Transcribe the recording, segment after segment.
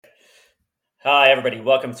Hi, everybody.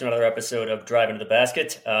 Welcome to another episode of Drive Into the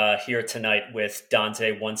Basket. Here tonight with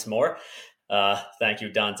Dante once more. Thank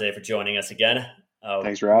you, Dante, for joining us again.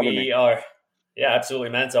 Thanks for having me. We are, yeah, absolutely,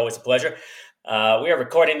 man. It's always a pleasure. We are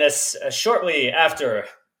recording this shortly after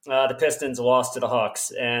the Pistons lost to the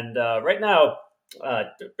Hawks, and right now,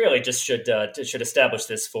 really just should establish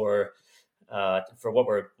this for what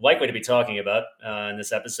we're likely to be talking about in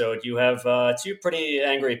this episode. You have two pretty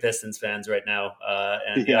angry Pistons fans right now,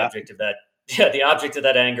 and the Yeah. object of that, yeah, the object of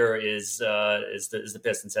that anger is the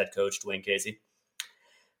Pistons head coach Dwayne Casey.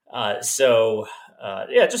 So,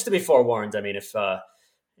 just to be forewarned, I mean, if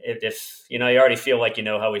you already feel like you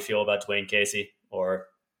know how we feel about Dwayne Casey, or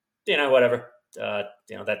whatever,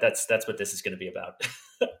 that's what this is going to be about.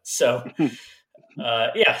 So.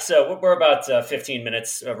 So we're about 15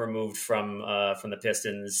 minutes removed from the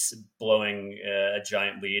Pistons blowing a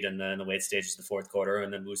giant lead in the late stages of the fourth quarter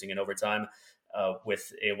and then losing in overtime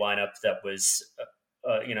with a lineup that was,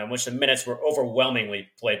 in which the minutes were overwhelmingly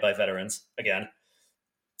played by veterans again.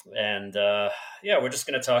 And we're just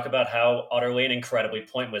going to talk about how utterly and incredibly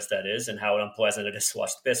pointless that is and how unpleasant it is to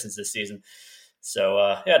watch the Pistons this season.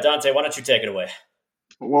 So, Dante, why don't you take it away?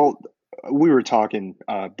 Well, we were talking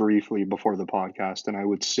briefly before the podcast, and I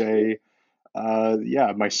would say,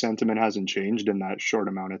 my sentiment hasn't changed in that short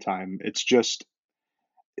amount of time.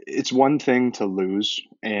 It's one thing to lose,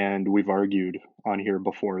 and we've argued on here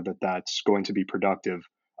before that that's going to be productive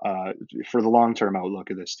for the long term outlook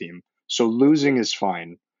of this team. So losing is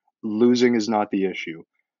fine. Losing is not the issue.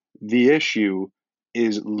 The issue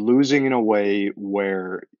is losing in a way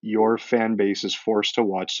where your fan base is forced to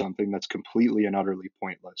watch something that's completely and utterly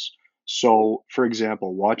pointless. So, for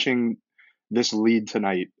example, watching this lead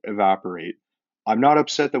tonight evaporate, I'm not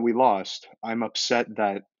upset that we lost. I'm upset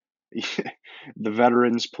that the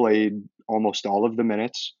veterans played almost all of the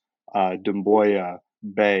minutes. Dumboya,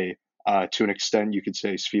 Bay, to an extent, you could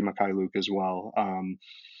say Svi Mikhailuk as well.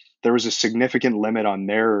 There was a significant limit on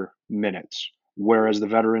their minutes, whereas the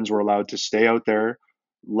veterans were allowed to stay out there,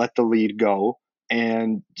 let the lead go.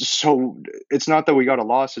 And so it's not that we got a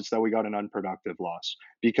loss, it's that we got an unproductive loss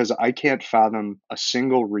because I can't fathom a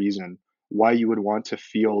single reason why you would want to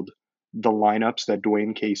field the lineups that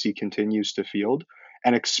Dwayne Casey continues to field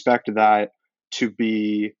and expect that to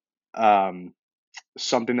be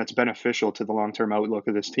something that's beneficial to the long term outlook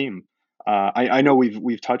of this team. I know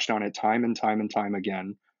we've touched on it time and time and time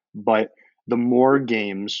again, but the more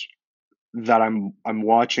games that I'm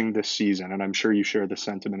watching this season, and I'm sure you share the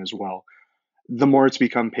sentiment as well, the more it's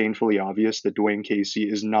become painfully obvious that Dwayne Casey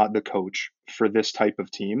is not the coach for this type of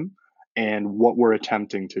team and what we're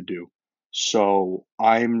attempting to do. So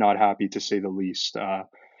I'm not happy to say the least. I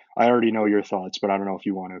already know your thoughts, but I don't know if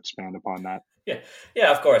you want to expand upon that.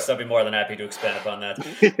 Yeah, of course. I'll be more than happy to expand upon that.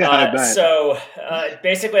 Yeah, I bet.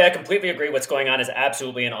 Basically, I completely agree. What's going on is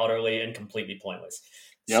absolutely and utterly and completely pointless.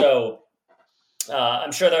 Yep. So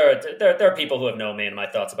I'm sure there are people who have known me and my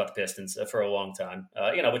thoughts about the Pistons for a long time.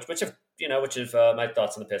 Which of my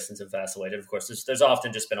thoughts on the Pistons have vacillated. Of course, there's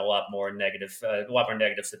often just been a lot more negatives to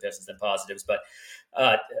the Pistons than positives. But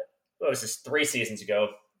what was this? 3 seasons ago,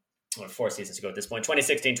 or 4 seasons ago at this point,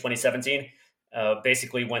 2016, 2017.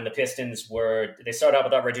 Basically, when the Pistons they started out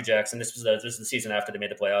without Reggie Jackson. This was the season after they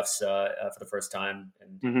made the playoffs for the first time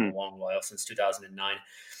in a long while, since 2009.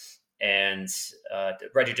 And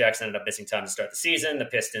Reggie Jackson ended up missing time to start the season. The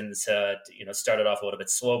Pistons, started off a little bit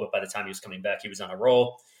slow, but by the time he was coming back, he was on a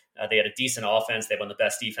roll. They had a decent offense. They won the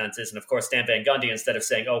best defenses. And of course, Stan Van Gundy, instead of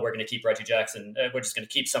saying, we're going to keep Reggie Jackson, we're just going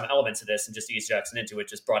to keep some elements of this and just ease Jackson into it,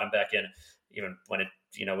 just brought him back in, even when it,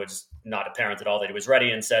 was just not apparent at all that he was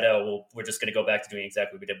ready, and said, we're just going to go back to doing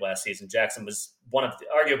exactly what we did last season. Jackson was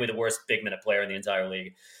arguably the worst big minute player in the entire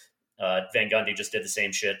league. Van Gundy just did the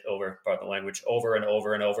same shit over and over and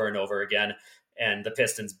over and over again. And the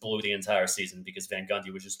Pistons blew the entire season because Van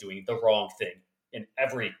Gundy was just doing the wrong thing in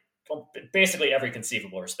basically every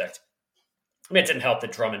conceivable respect. I mean, it didn't help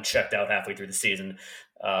that Drummond checked out halfway through the season,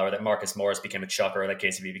 or that Marcus Morris became a chucker, or that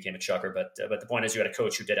KCP became a chucker. But the point is, you had a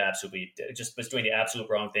coach who was doing the absolute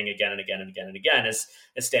wrong thing again and again and again and again, as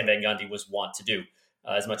Stan Van Gundy was wont to do.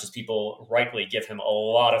 As much as people rightly give him a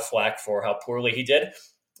lot of flack for how poorly he did,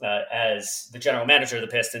 as the general manager of the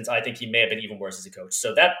Pistons, I think he may have been even worse as a coach.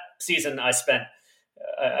 So that season, I spent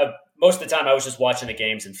most of the time I was just watching the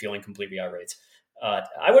games and feeling completely irate.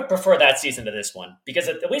 I would prefer that season to this one because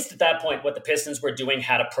at least at that point, what the Pistons were doing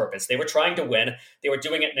had a purpose. They were trying to win. They were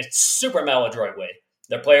doing it in a super maladroit way.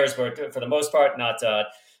 Their players were, for the most part, not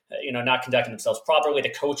conducting themselves properly.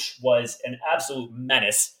 The coach was an absolute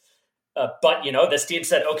menace. But this team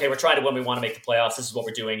said, okay, we're trying to win. We want to make the playoffs. This is what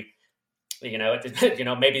we're doing.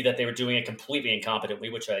 maybe that they were doing it completely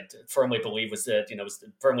incompetently, which I firmly believe was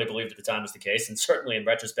firmly believed at the time was the case, and certainly in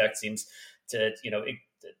retrospect seems to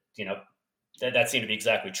that seemed to be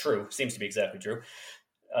exactly true. Seems to be exactly true.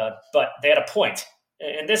 But they had a point.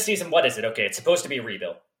 And this season, what is it? Okay, it's supposed to be a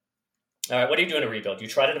rebuild. All right, what do you do in a rebuild? You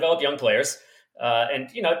try to develop young players, and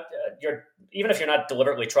you're even if you're not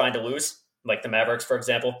deliberately trying to lose, like the Mavericks, for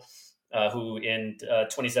example, who in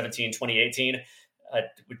 2017, 2018,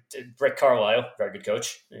 Rick Carlisle, very good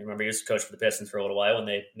coach. I remember he was coach for the Pistons for a little while, and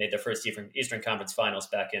they made their first Eastern Conference Finals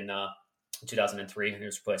back in 2003, and he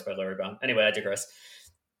was replaced by Larry Brown. Anyway, I digress.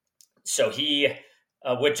 So he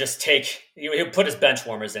would just he would put his bench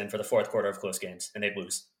warmers in for the fourth quarter of close games, and they'd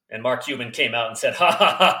lose. And Mark Cuban came out and said, "Ha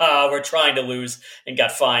ha ha ha, we're trying to lose," and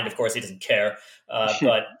got fined. Of course, he doesn't care.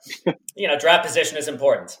 But draft position is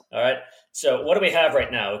important. All right. So what do we have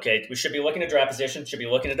right now? Okay, we should be looking at draft position. Should be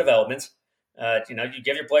looking at development. You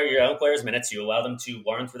give your own players minutes. You allow them to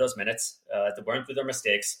learn through those minutes, to learn through their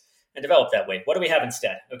mistakes, and develop that way. What do we have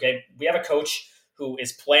instead? Okay, we have a coach who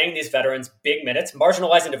is playing these veterans big minutes,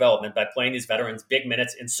 marginalizing development by playing these veterans big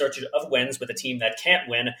minutes in search of wins with a team that can't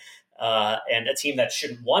win and a team that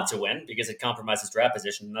shouldn't want to win because it compromises draft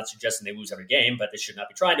position. I'm not suggesting they lose every game, but they should not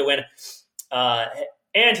be trying to win.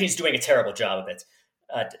 And he's doing a terrible job of it.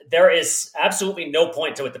 There is absolutely no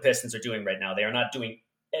point to what the Pistons are doing right now. They are not doing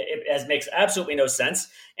it. Makes absolutely no sense.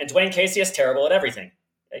 And Dwayne Casey is terrible at everything.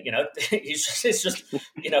 He's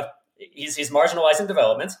marginalizing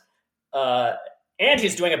development. And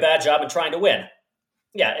he's doing a bad job in trying to win.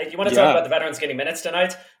 Yeah, you want to talk about the veterans getting minutes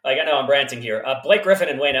tonight? Like, I know I'm ranting here. Blake Griffin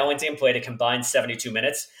and Wayne Ellington played a combined 72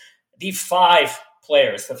 minutes. The five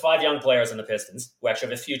young players in the Pistons who actually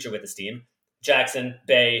have a future with this team, Jackson,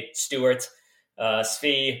 Bay, Stewart,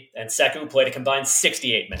 Svi, and Sekou played a combined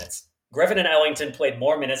 68 minutes. Griffin and Ellington played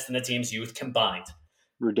more minutes than the team's youth combined.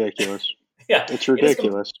 Ridiculous. Yeah. It's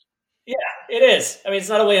ridiculous. Yeah, it is. I mean, it's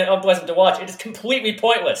not only unpleasant to watch, it is completely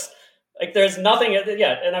pointless. Like, there's nothing.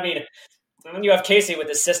 Yeah, and I mean, when you have Casey with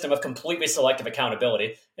this system of completely selective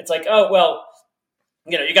accountability, it's like, oh, well,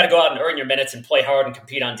 you got to go out and earn your minutes and play hard and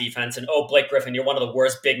compete on defense. And, oh, Blake Griffin, you're one of the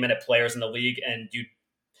worst big minute players in the league. And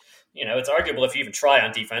it's arguable if you even try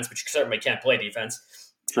on defense, but you certainly can't play defense.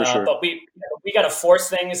 For sure. But we got to force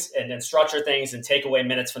things and structure things and take away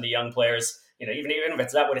minutes from the young players, even if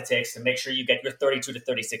it's not what it takes, to make sure you get your 32 to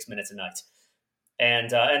 36 minutes a night.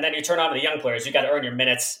 And then you turn on to the young players. You got to earn your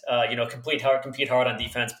minutes. Compete hard on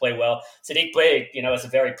defense, play well. Sadiq played, as a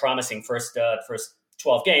very promising first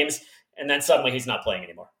 12 games, and then suddenly he's not playing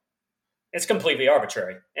anymore. It's completely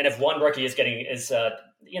arbitrary. And if one rookie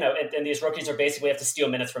and these rookies are basically have to steal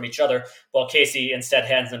minutes from each other, while Casey instead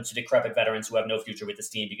hands them to decrepit veterans who have no future with this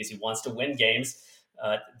team because he wants to win games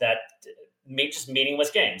that make just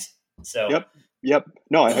meaningless games. So. Yep.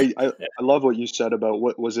 No, I love what you said about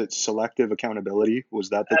what was it? Selective accountability. Was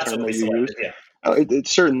that the term that you used? Yeah. It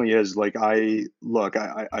certainly is. Like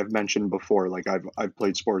I've mentioned before, like I've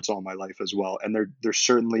played sports all my life as well. And there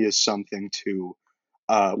certainly is something to,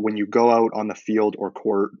 when you go out on the field or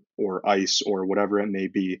court or ice or whatever it may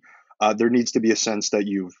be, there needs to be a sense that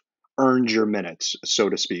you've earned your minutes, so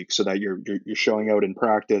to speak, so that you're showing out in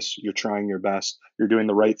practice, you're trying your best, you're doing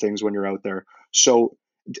the right things when you're out there. So,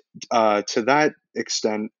 to that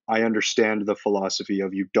extent, I understand the philosophy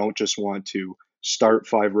of you don't just want to start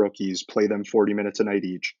 5 rookies, play them 40 minutes a night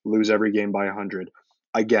each, lose every game by 100.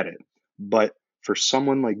 I get it. But for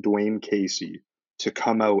someone like Dwayne Casey to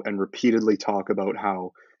come out and repeatedly talk about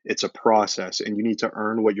how it's a process and you need to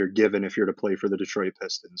earn what you're given if you're to play for the Detroit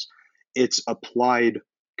Pistons, it's applied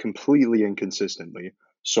completely inconsistently.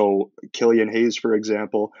 So Killian Hayes, for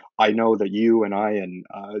example, I know that you and I and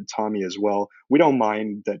Tommy as well, we don't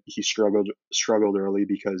mind that he struggled early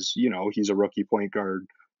because, he's a rookie point guard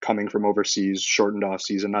coming from overseas, shortened off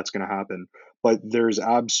season. That's going to happen. But there's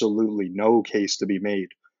absolutely no case to be made,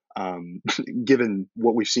 given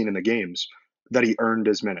what we've seen in the games, that he earned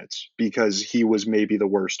his minutes because he was maybe the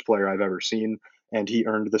worst player I've ever seen. And he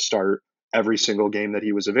earned the start every single game that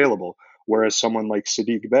he was available. Whereas someone like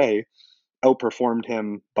Sadiq Bey outperformed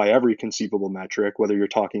him by every conceivable metric, whether you're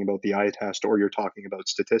talking about the eye test or you're talking about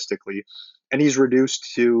statistically. And he's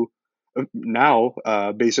reduced to now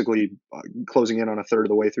basically closing in on a third of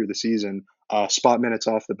the way through the season, spot minutes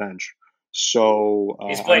off the bench. So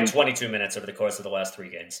he's played 22 minutes over the course of the last 3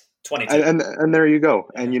 games. 22. And there you go.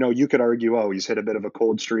 And you could argue, oh, he's hit a bit of a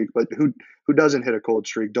cold streak, but who doesn't hit a cold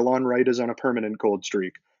streak? DeLon Wright is on a permanent cold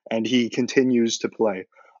streak, and he continues to play.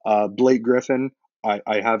 Blake Griffin,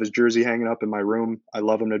 I have his jersey hanging up in my room. I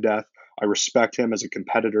love him to death. I respect him as a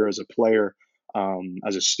competitor, as a player,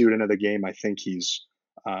 as a student of the game. I think he's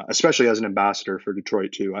especially as an ambassador for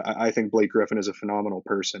Detroit too. I think Blake Griffin is a phenomenal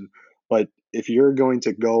person, but if you're going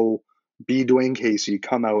to go be Dwayne Casey,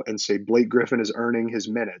 come out and say Blake Griffin is earning his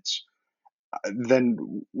minutes, then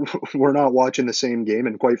we're not watching the same game,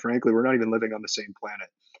 and quite frankly, we're not even living on the same planet.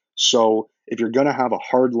 So if you're going to have a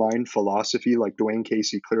hard line philosophy like Dwayne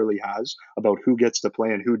Casey clearly has about who gets to play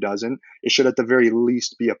and who doesn't, it should at the very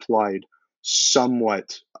least be applied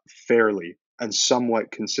somewhat fairly and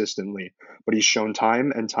somewhat consistently. But he's shown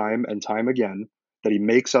time and time and time again that he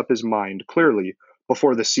makes up his mind clearly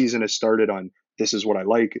before the season has started on this is what I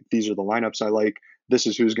like, these are the lineups I like, this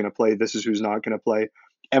is who's going to play, this is who's not going to play,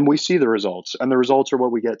 and we see the results, and the results are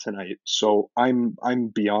what we get tonight. So I'm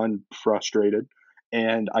beyond frustrated,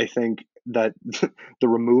 and I think that the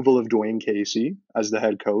removal of Dwayne Casey as the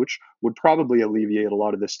head coach would probably alleviate a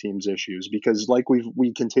lot of this team's issues, because like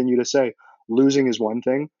we continue to say, losing is one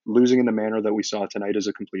thing, losing in the manner that we saw tonight is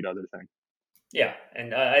a complete other thing. Yeah,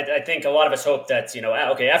 and I think a lot of us hope that,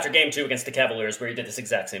 okay, after game 2 against the Cavaliers, where he did this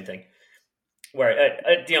exact same thing, where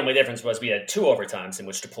the only difference was we had 2 overtimes in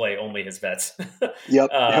which to play only his vets. Yep.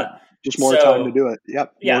 Just more time to do it.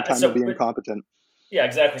 Yep. More time to be incompetent. Yeah,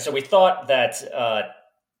 exactly. So we thought that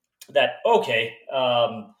okay,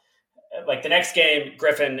 like the next game,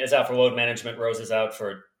 Griffin is out for load management, Rose is out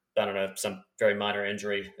for, I don't know, some very minor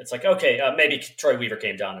injury. It's like, okay, maybe Troy Weaver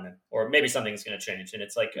came down on him, or maybe something's going to change. And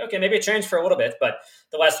it's like, okay, maybe it changed for a little bit, but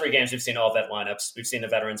the last 3 games we've seen all vet lineups. We've seen the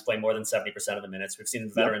veterans play more than 70% of the minutes. We've seen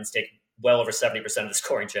the veterans take well over 70% of the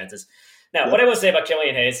scoring chances. Now, what I will say about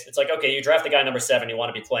Killian Hayes, it's like, okay, you draft the guy number 7, you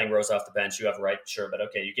want to be playing Rose off the bench, you have a right, sure, but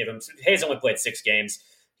okay, you give him. Hayes only played 6 games.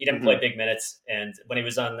 He didn't play big minutes, and when he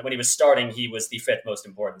was starting, he was the 5th most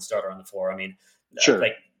important starter on the floor. I mean, sure.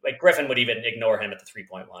 Like Griffin would even ignore him at the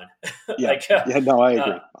 3-point line. I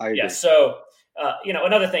agree. I agree. Yeah, so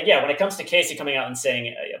another thing, when it comes to Casey coming out and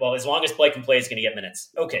saying, well, as long as Blake can play, he's going to get minutes.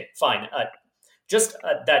 Okay, fine. Just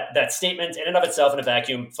that statement in and of itself in a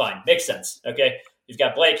vacuum, fine, makes sense. Okay, you've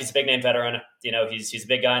got Blake; he's a big name veteran. He's a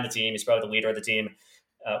big guy on the team. He's probably the leader of the team.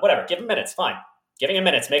 Whatever, give him minutes. Fine, giving him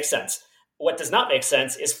minutes makes sense. What does not make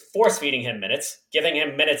sense is force-feeding him minutes, giving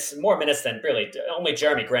him more minutes than really only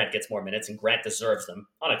Jeremy Grant gets more minutes, and Grant deserves them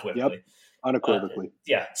unequivocally. Yep. Unequivocally.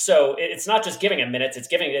 So it's not just giving him minutes; it's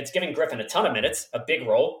giving Griffin a ton of minutes, a big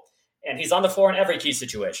role, and he's on the floor in every key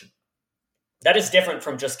situation. That is different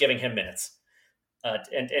from just giving him minutes.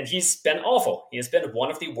 And he's been awful. He has been one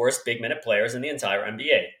of the worst big minute players in the entire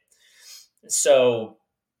NBA. So.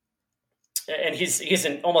 And he's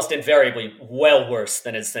almost invariably well worse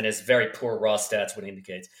than his very poor raw stats would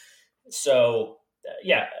indicate. So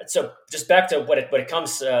so just back to what it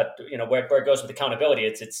comes where it goes with accountability.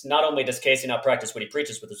 It's not only does Casey not practice what he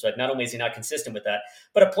preaches with his side, not only is he not consistent with that,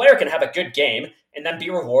 but a player can have a good game and then be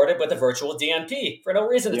rewarded with a virtual DNP for no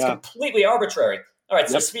reason. It's completely arbitrary. All right,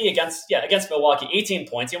 so Svi against Milwaukee, 18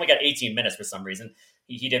 points. He only got 18 minutes for some reason.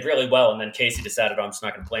 He did really well, and then Casey decided, I'm just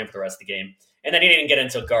not going to play him for the rest of the game. And then he didn't get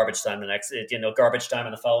until garbage time in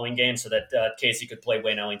the following game, so that Casey could play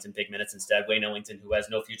Wayne Ellington big minutes instead. Wayne Ellington, who has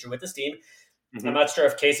no future with this team. Mm-hmm. I'm not sure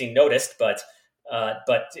if Casey noticed, but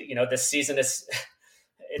this season is.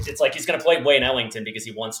 It's like he's going to play Wayne Ellington because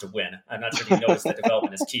he wants to win. I'm not sure if you noticed that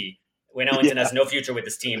development is key. Wayne Ellington has no future with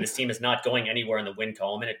this team. This team is not going anywhere in the win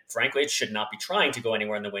column, and frankly, it should not be trying to go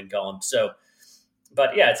anywhere in the win column. So,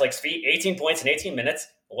 but yeah, it's like 18 points in 18 minutes,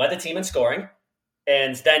 led the team in scoring,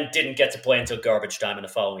 and then didn't get to play until garbage time in the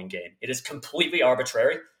following game. It is completely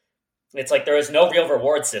arbitrary. It's like there is no real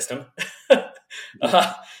reward system.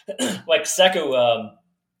 Like Sekou,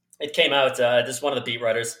 it came out, this is one of the beat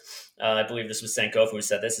writers, I believe this was Sankofa who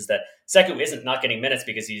said this, is that Sekou isn't not getting minutes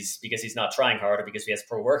because he's not trying hard or because he has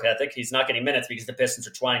poor work ethic. He's not getting minutes because the Pistons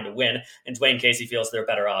are trying to win, and Dwayne Casey feels there are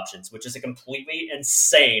better options, which is a completely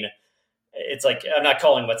insane. It's like, I'm not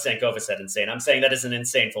calling what Sankofa said insane. I'm saying that is an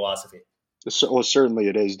insane philosophy. So, well, certainly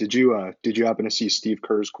it is. Did you happen to see Steve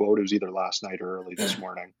Kerr's quote? It was either last night or early this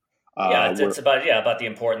morning. It's about the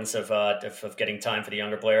importance of getting time for the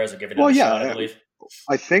younger players or giving them a shot, I believe.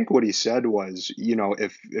 I think what he said was,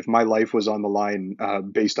 if my life was on the line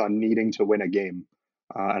based on needing to win a game,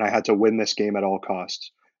 and I had to win this game at all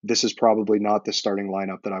costs, this is probably not the starting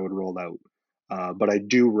lineup that I would roll out. But I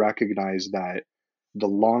do recognize that the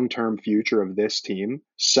long-term future of this team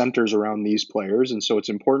centers around these players, and so it's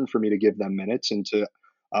important for me to give them minutes and to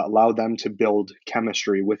allow them to build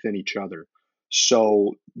chemistry within each other.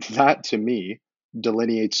 So that, to me,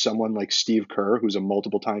 delineates someone like Steve Kerr, who's a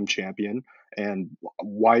multiple-time champion and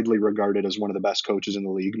widely regarded as one of the best coaches in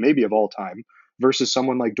the league, maybe of all time, versus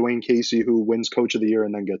someone like Dwayne Casey, who wins Coach of the Year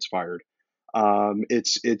and then gets fired.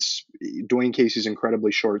 It's Dwayne Casey's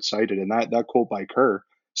incredibly short-sighted, and that quote by Kerr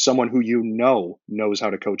someone who knows how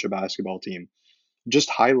to coach a basketball team, just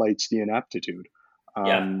highlights the ineptitude.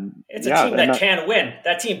 Yeah. It's a Yeah, team that can win.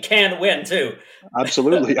 That team can win too.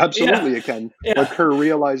 absolutely, Yeah. absolutely, it can. Where Yeah. Kerr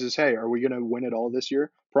realizes, hey, are we going to win it all this year?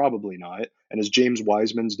 Probably not. And is James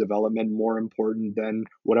Wiseman's development more important than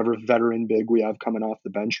whatever veteran big we have coming off the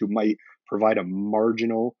bench who might provide a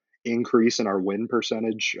marginal increase in our win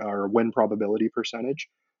percentage, our win probability percentage?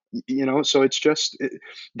 So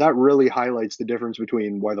that really highlights the difference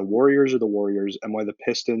between why the Warriors are the Warriors and why the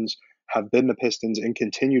Pistons have been the Pistons and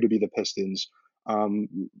continue to be the Pistons,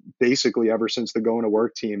 um, basically ever since the going to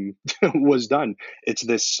work team was done. It's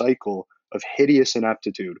this cycle of hideous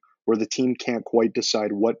ineptitude where the team can't quite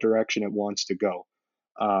decide what direction it wants to go.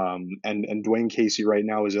 And Dwayne Casey right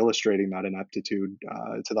now is illustrating that ineptitude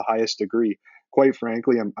to the highest degree. Quite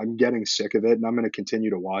frankly, I'm getting sick of it, and I'm going to continue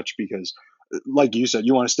to watch because, like you said,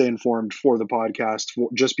 you want to stay informed for the podcast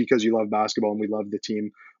just because you love basketball and we love the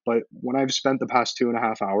team. But when I've spent the past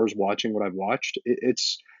 2.5 hours watching what I've watched, it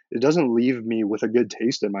doesn't leave me with a good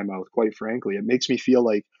taste in my mouth. Quite frankly, it makes me feel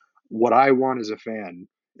like what I want as a fan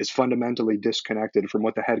is fundamentally disconnected from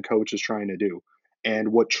what the head coach is trying to do.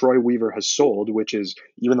 And what Troy Weaver has sold, which is,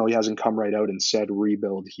 even though he hasn't come right out and said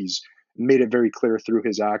rebuild, he's made it very clear through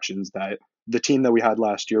his actions that the team that we had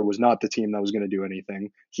last year was not the team that was going to do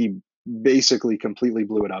anything. He basically completely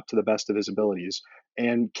blew it up to the best of his abilities.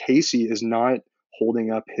 And Casey is not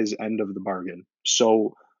holding up his end of the bargain.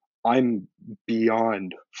 So I'm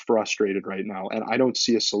beyond frustrated right now. And I don't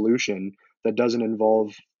see a solution that doesn't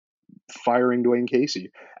involve firing Dwayne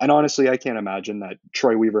Casey. And honestly, I can't imagine that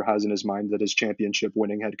Troy Weaver has in his mind that his championship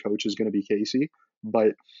winning head coach is going to be Casey.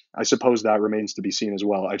 But I suppose that remains to be seen as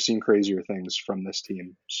well. I've seen crazier things from this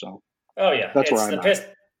team. So Oh yeah, that's where it's I'm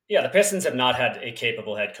at. Yeah, the Pistons have not had a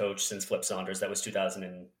capable head coach since Flip Saunders. That was 2000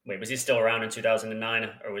 and wait, was he still around in 2009,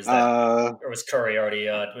 or was Curry already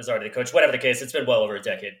the coach? Whatever the case, it's been well over a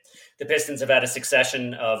decade. The Pistons have had a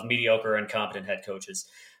succession of mediocre and competent head coaches.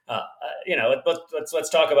 Let's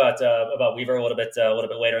talk about Weaver a little bit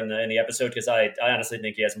later in the episode because I honestly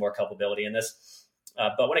think he has more culpability in this.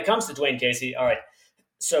 But when it comes to Dwayne Casey, all right.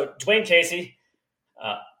 So Dwayne Casey,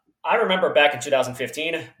 I remember back in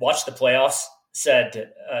 2015, watched the playoffs,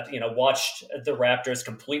 watched the Raptors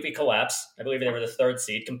completely collapse. I believe they were the third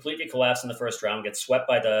seed, completely collapse in the first round, get swept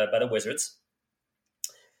by the Wizards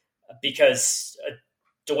because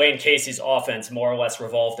Dwayne Casey's offense more or less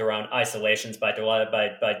revolved around isolations by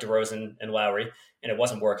DeRozan and Lowry, and it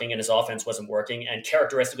wasn't working, and his offense wasn't working. And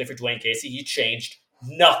characteristically for Dwayne Casey, he changed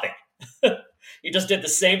nothing. He just did the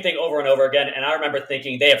same thing over and over again. And I remember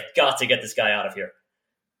thinking, they have got to get this guy out of here.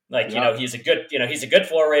 He's a good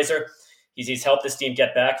floor raiser. He's helped this team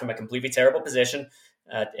get back from a completely terrible position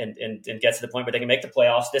and get to the point where they can make the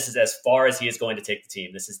playoffs. This is as far as he is going to take the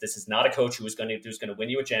team. This is not a coach who's going to win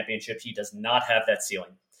you a championship. He does not have that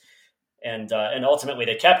ceiling. And ultimately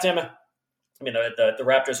they kept him. I mean, the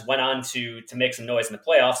Raptors went on to make some noise in the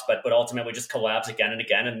playoffs, but ultimately just collapse again and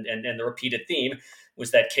again. And the repeated theme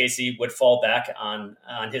was that Casey would fall back on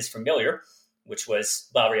his familiar, which was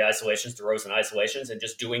Lowry isolations, DeRozan isolations, and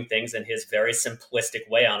just doing things in his very simplistic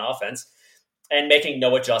way on offense and making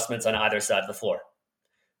no adjustments on either side of the floor.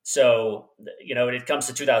 So, when it comes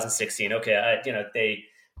to 2016, okay, they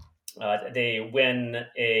win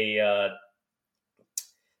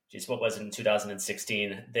what was it in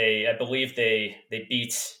 2016? I believe they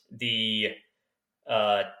beat the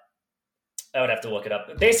I would have to look it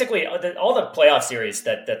up. Basically, all the playoff series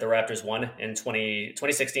that the Raptors won in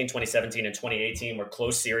 2016, 2017, and 2018 were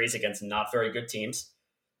close series against not very good teams.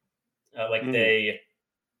 They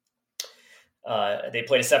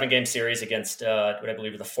played a 7-game series against what I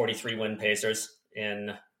believe were the 43-win Pacers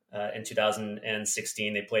in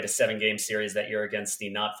 2016. They played a 7-game series that year against the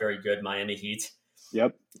not very good Miami Heat.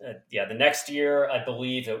 Yep. The next year, I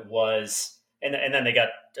believe it was, and then they got,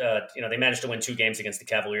 they managed to win 2 games against the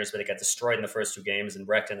Cavaliers, but they got destroyed in the first 2 games and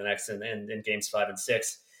wrecked in the next in games 5 and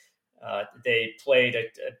 6. They played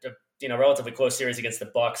a relatively close series against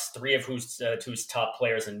the Bucks, 3 of whose top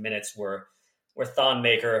players in minutes were Thon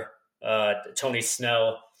Maker, Tony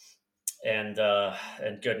Snell, and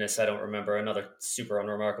goodness, I don't remember another super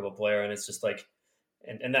unremarkable player. And it's just like,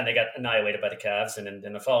 and then they got annihilated by the Cavs. And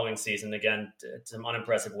in the following season, again, some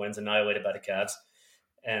unimpressive wins, annihilated by the Cavs.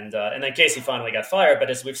 And then Casey finally got fired. But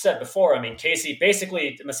as we've said before, I mean, Masai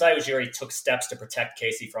Ujiri took steps to protect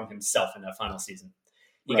Casey from himself in that final season.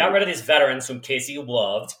 He got rid of these veterans whom Casey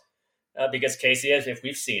loved because Casey, if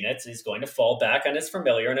we've seen it, is going to fall back on his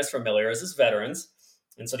familiar, and his familiar is his veterans.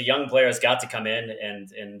 And so the young players got to come in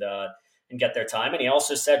and get their time. And he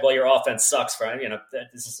also said, well, your offense sucks.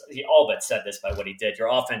 He all but said this by what he did. Your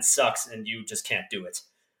offense sucks and you just can't do it.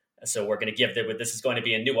 So we're going to this is going to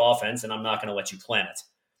be a new offense, and I'm not going to let you plan it.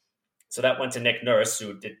 So that went to Nick Nurse,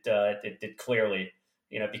 who did clearly,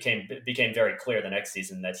 became very clear the next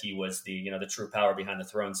season that he was the true power behind the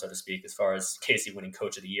throne, so to speak, as far as Casey winning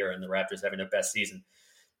Coach of the Year and the Raptors having their best season.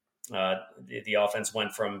 The offense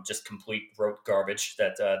went from just complete rote garbage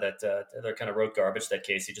they're kind of rote garbage that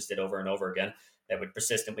Casey just did over and over again, that would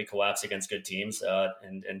persistently collapse against good teams,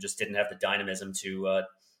 and just didn't have the dynamism to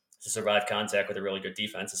survive contact with a really good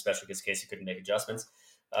defense, especially because Casey couldn't make adjustments,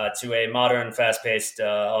 to a modern, fast-paced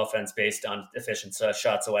offense based on efficient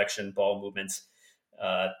shot selection, ball movement,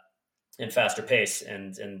 and faster pace.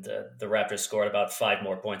 And the Raptors scored about 5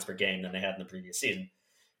 more points per game than they had in the previous season.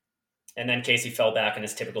 And then Casey fell back in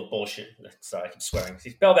his typical bullshit. Sorry, I keep swearing. He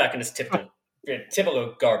fell back in his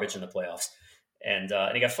typical garbage in the playoffs, and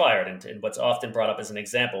he got fired. And what's often brought up as an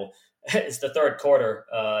example is the third quarter.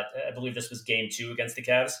 I believe this was Game 2 against the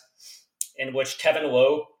Cavs, in which Kevin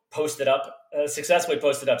Lowe successfully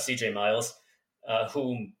posted up CJ Miles,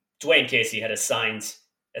 whom Dwayne Casey had assigned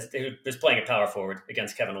who was playing at power forward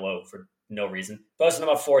against Kevin Lowe for no reason. Posted him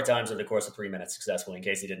up 4 times over the course of 3 minutes successfully, and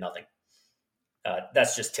Casey did nothing.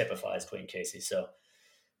 That's just typifies Dwayne Casey. So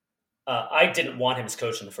I didn't want him as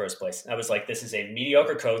coach in the first place. I was like, this is a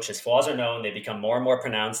mediocre coach. His flaws are known. They become more and more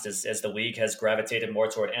pronounced as the league has gravitated more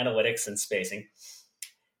toward analytics and spacing.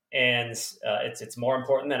 And it's more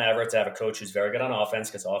important than ever to have a coach who's very good on offense,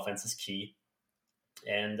 because offense is key.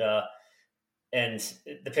 And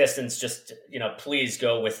the Pistons just, please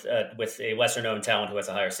go with a lesser known talent who has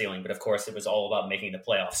a higher ceiling. But of course, it was all about making the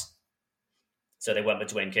playoffs. So they went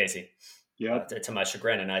with Dwayne Casey. Yeah. To my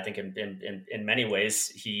chagrin. And I think in many ways,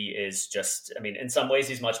 he is just, in some ways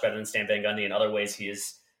he's much better than Stan Van Gundy. In other ways, he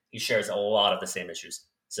shares a lot of the same issues.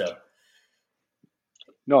 So.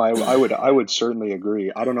 No, I would certainly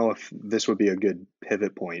agree. I don't know if this would be a good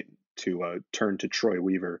pivot point to turn to Troy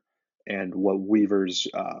Weaver and what Weaver's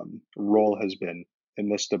role has been in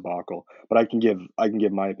this debacle. But I can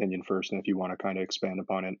give my opinion first, and if you want to kind of expand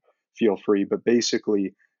upon it, feel free. But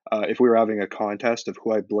basically, if we were having a contest of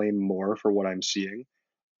who I blame more for what I'm seeing,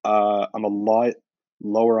 I'm a lot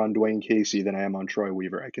lower on Dwayne Casey than I am on Troy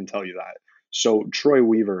Weaver. I can tell you that. So Troy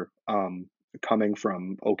Weaver, coming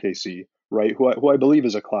from OKC, right? Who I believe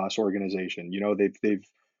is a class organization. They've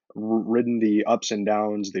ridden the ups and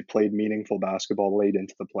downs. They've played meaningful basketball late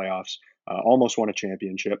into the playoffs. Almost won a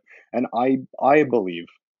championship. And I believe,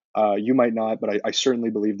 you might not, but I certainly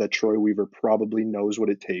believe that Troy Weaver probably knows what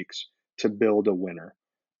it takes to build a winner.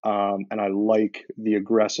 And I like the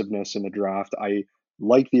aggressiveness in the draft. I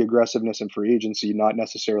like the aggressiveness in free agency, not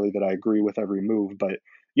necessarily that I agree with every move, but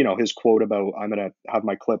his quote about I'm going to have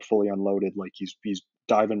my clip fully unloaded, like he's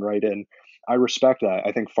diving right in. I respect that.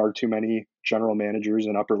 I think far too many general managers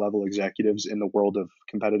and upper level executives in the world of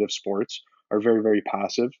competitive sports are very, very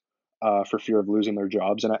passive for fear of losing their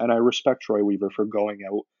jobs. And I respect Troy Weaver for going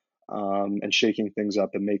out and shaking things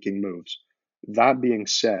up and making moves. That being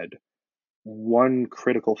said, one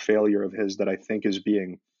critical failure of his that I think is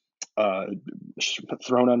being uh,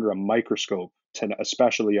 thrown under a microscope,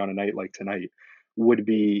 especially on a night like tonight, would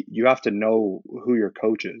be you have to know who your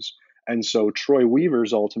coach is. And so Troy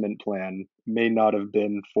Weaver's ultimate plan may not have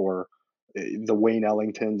been for the Wayne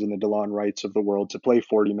Ellingtons and the DeLon Wrights of the world to play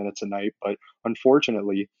 40 minutes a night, but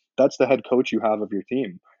unfortunately, that's the head coach you have of your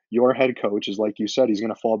team. Your head coach is, like you said, he's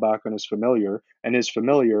going to fall back on his familiar, and his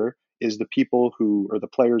familiar is the people who, or the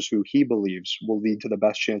players who he believes will lead to the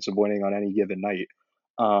best chance of winning on any given night.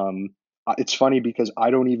 Um, it's funny because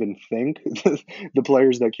I don't even think the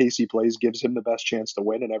players that Casey plays gives him the best chance to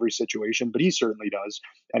win in every situation, but he certainly does,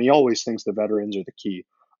 and he always thinks the veterans are the key.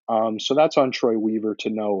 So that's on Troy Weaver to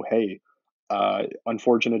know, hey,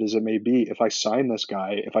 unfortunate as it may be, if I sign this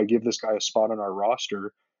guy, if I give this guy a spot on our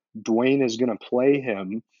roster, Dwayne is going to play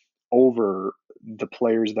him over the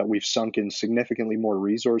players that we've sunk in significantly more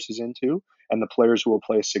resources into, and the players who will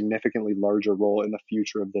play a significantly larger role in the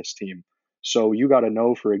future of this team. So you got to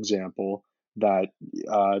know, for example, that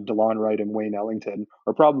DeLon Wright and Wayne Ellington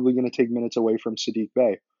are probably going to take minutes away from Sadiq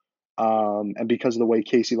Bey. And because of the way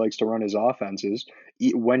Casey likes to run his offenses,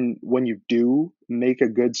 when you do make a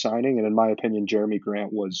good signing, and in my opinion, Jeremy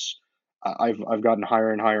Grant was, I've gotten higher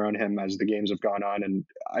and higher on him as the games have gone on, and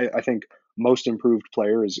I think most improved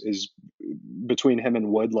player is between him and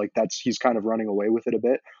Wood. Like he's kind of running away with it a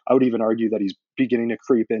bit. I would even argue that he's beginning to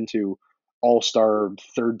creep into all-star,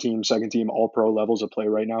 third team, second team, all pro levels of play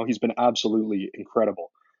right now. He's been absolutely incredible.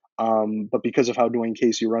 But because of how Dwayne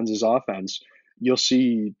Casey runs his offense, you'll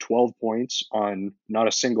see 12 points on not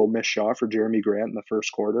a single missed shot for Jeremy Grant in the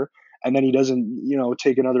first quarter. And then he doesn't,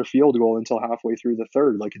 take another field goal until halfway through the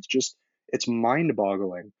third. Like it's mind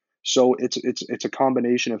boggling. So it's a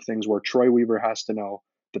combination of things where Troy Weaver has to know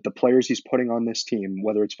that the players he's putting on this team,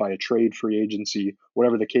 whether it's via trade, free agency,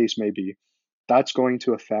 whatever the case may be, that's going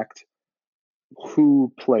to affect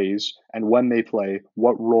who plays and when they play,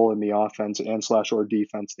 what role in the offense and slash or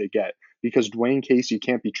defense they get. Because Dwayne Casey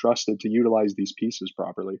can't be trusted to utilize these pieces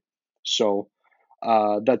properly. So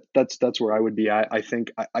that's where I would be. I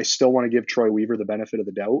think I still want to give Troy Weaver the benefit of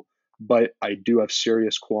the doubt, but I do have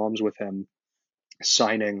serious qualms with him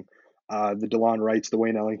signing the DeLon Wrights, the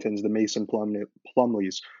Wayne Ellingtons, the Mason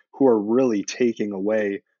Plumleys, who are really taking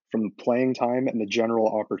away from the playing time and the general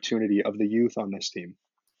opportunity of the youth on this team.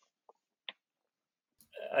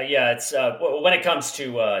 Yeah, it's when it comes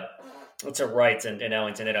to Wright and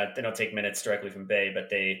Ellington, they don't take minutes directly from Bay, but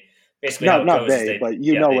they basically not Bay, but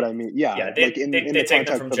you know what I mean. Yeah, yeah, they take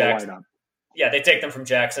them from Jackson. Yeah, they take them from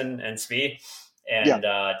Jackson and Spee, and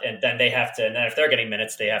then they have to. And then if they're getting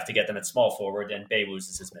minutes, they have to get them at small forward, and Bay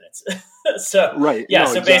loses his minutes. So right, yeah.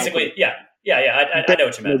 So exactly. Basically, I know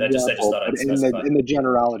what you meant. I just thought I'd specify. In the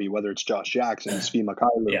generality, whether it's Josh Jackson, Spee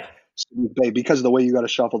Mykhailiuk, yeah. Because of the way you got to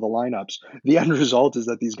shuffle the lineups, the end result is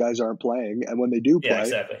that these guys aren't playing, and when they do play,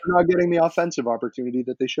 they're not getting the offensive opportunity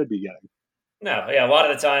that they should be getting. No, yeah, a lot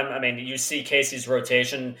of the time, I mean, you see Casey's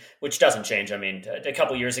rotation, which doesn't change. I mean, a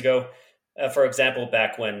couple years ago, for example,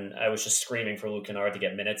 back when I was just screaming for Luke Kennard to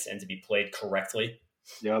get minutes and to be played correctly,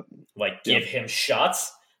 give him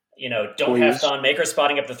shots. Don't have Thon Maker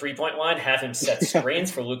spotting up the 3-point line. Have him set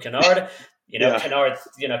screens for Luke Kennard.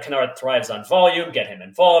 Kennard thrives on volume. Get him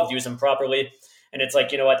involved. Use him properly. And it's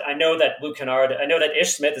like, you know what? I know that Luke Kennard. I know that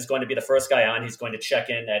Ish Smith is going to be the first guy on. He's going to check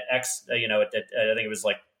in at X. I think it was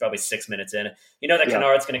like probably 6 minutes in. You know that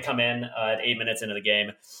Kennard's going to come in at 8 minutes into the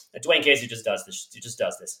game. Dwayne Casey just does this. He just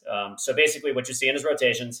does this. So basically, what you see in his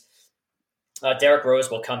rotations, Derrick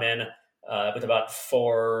Rose will come in with about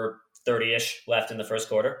 4:30-ish left in the first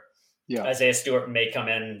quarter. Yeah. Isaiah Stewart may come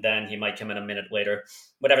in, then he might come in a minute later.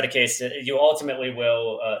 Whatever the case, you ultimately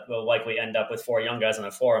will likely end up with 4 young guys on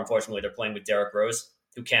the floor. Unfortunately, they're playing with Derrick Rose,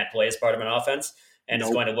 who can't play as part of an offense, and is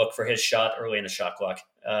going to look for his shot early in the shot clock.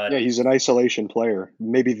 He's an isolation player,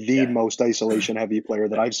 maybe the most isolation-heavy player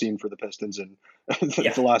that I've seen for the Pistons in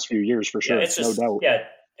the last few years, for sure. It's just, no doubt. Yeah,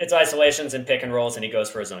 it's isolations and pick and rolls, and he goes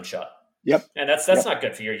for his own shot. Yep. And that's not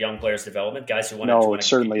good for your young players' development, guys who want to. No, it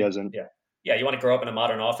certainly isn't. Yeah, you want to grow up in a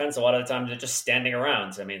modern offense. A lot of the time, they're just standing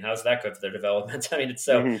around. I mean, how's that good for their development? I mean, it's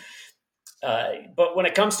so. Mm-hmm. But when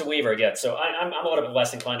it comes to Weaver, again, so I'm a little bit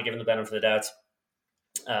less inclined to give him the benefit of the doubt.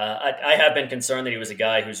 I have been concerned that he was a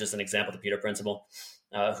guy who's just an example of the Peter principle,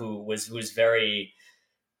 who was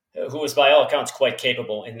by all accounts quite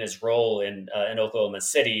capable in his role in Oklahoma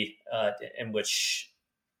City, in which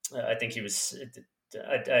I think he was.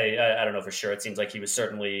 I don't know for sure. It seems like he was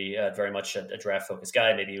certainly very much a draft-focused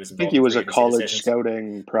guy. Maybe he was. I think he was a college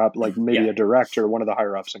scouting prop, like maybe a director, one of the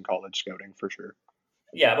higher ups in college scouting for sure.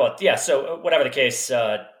 Yeah, well, yeah. So whatever the case,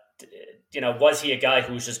 was he a guy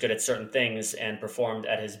who was just good at certain things and performed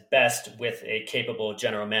at his best with a capable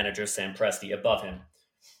general manager, Sam Presti, above him?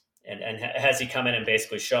 And has he come in and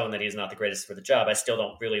basically shown that he's not the greatest for the job? I still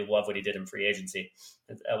don't really love what he did in free agency.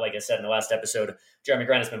 Like I said in the last episode, Jeremy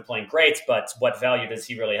Grant has been playing great, but what value does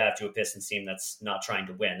he really have to a Pistons team that's not trying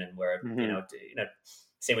to win? And where,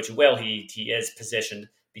 say what you will, he is positioned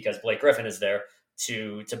because Blake Griffin is there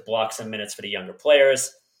to block some minutes for the younger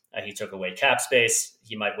players. He took away cap space.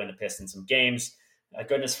 He might win the Pistons some games.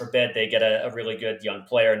 Goodness forbid they get a really good young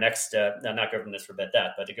player next. Not goodness forbid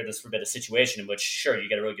that, but goodness forbid a situation in which, sure, you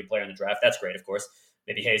get a really good player in the draft. That's great, of course.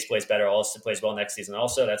 Maybe Hayes plays better, also plays well next season.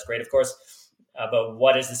 Also, that's great, of course. But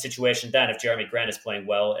what is the situation then if Jeremy Grant is playing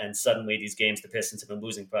well and suddenly these games the Pistons have been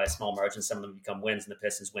losing by a small margin, some of them become wins, and the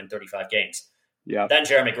Pistons win 35 games? Yeah. Then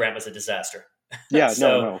Jeremy Grant was a disaster. Yeah,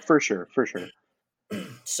 no, for sure.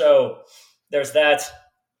 So there's that.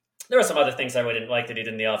 There are some other things I really didn't like that he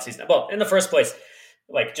did in the offseason. Well, in the first place,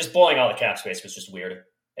 like just blowing all the cap space was just weird.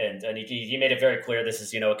 And he made it very clear this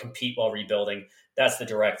is, a compete while rebuilding. That's the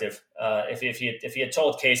directive. If he had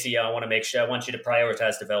told Casey, I want you to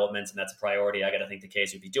prioritize development, and that's a priority, I got to think the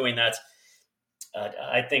Casey would be doing that.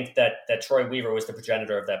 I think that Troy Weaver was the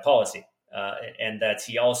progenitor of that policy, and that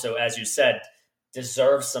he also, as you said,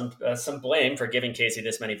 deserves some blame for giving Casey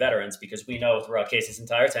this many veterans, because we know throughout Casey's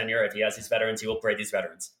entire tenure, if he has these veterans, he will parade these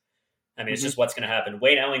veterans. I mean, it's just what's going to happen.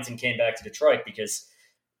 Wayne Ellington came back to Detroit because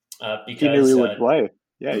he knew he would play.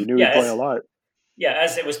 Yeah, he knew he'd play a lot. Yeah,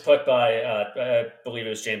 as it was put by, I believe it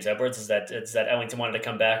was James Edwards, is that Ellington wanted to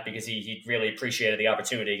come back because he really appreciated the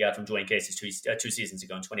opportunity he got from Dwayne Casey 2 seasons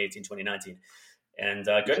ago in 2018, 2019. And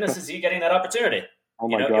goodness, is he getting that opportunity? Oh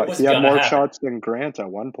my God. He had more shots than Grant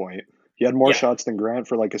at one point. He had more shots than Grant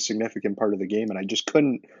for like a significant part of the game, and I just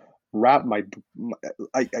couldn't wrap my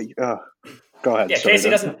go ahead. Yeah,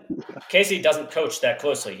 Sorry. Casey doesn't coach that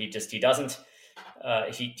closely. He doesn't. He doesn't.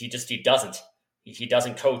 He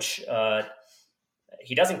doesn't coach.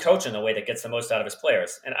 He doesn't coach in the way that gets the most out of his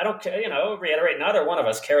players. And I don't, reiterate, neither one of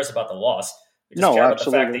us cares about the loss. We just No, care about the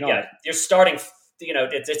fact absolutely that, not. yeah, you're starting,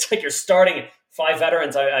 it's like you're starting five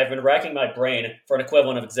veterans. I've been racking my brain for an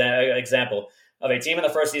equivalent of example of a team in the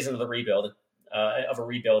first season of the rebuild, of a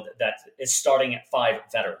rebuild that is starting at five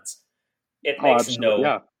veterans. It Oh, makes absolutely. no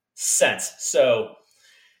Yeah. sense. So,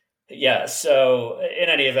 yeah. So, in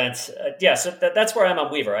any event, yeah. So that's where I'm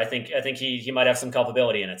on Weaver. I think he might have some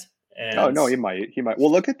culpability in it, Oh and no, he might. He might. Well,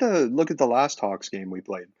 look at the last Hawks game we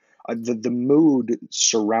played. The mood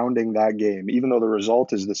surrounding that game, even though the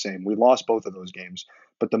result is the same, we lost both of those games.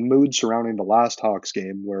 But the mood surrounding the last Hawks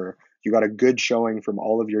game, where you got a good showing from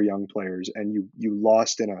all of your young players, and you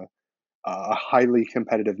lost in a highly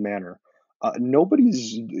competitive manner.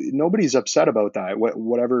 Nobody's upset about that.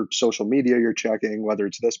 Whatever social media you're checking, whether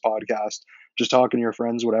it's this podcast, just talking to your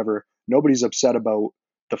friends, whatever. Nobody's upset about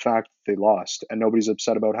the fact that they lost, and nobody's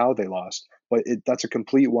upset about how they lost. But that's a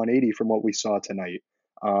complete 180 from what we saw tonight.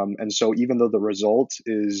 And so, even though the result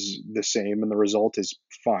is the same and the result is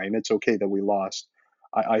fine, it's okay that we lost.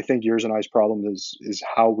 I think yours and I's problem is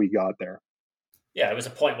how we got there. yeah, it was a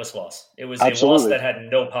pointless loss. It was a loss Absolutely. that had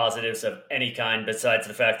no positives of any kind besides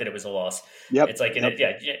the fact that it was a loss. Yep. It's like, Yep.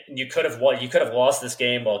 yeah, you could have lost this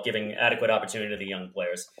game while giving adequate opportunity to the young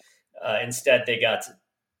players. Instead, they got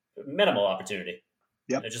minimal opportunity,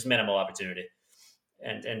 Yep. just minimal opportunity.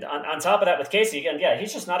 And on top of that, with Casey again, yeah,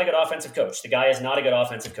 he's just not a good offensive coach. The guy is not a good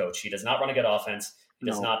offensive coach. He does not run a good offense. He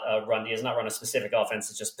does No. not run. He does not run a specific offense.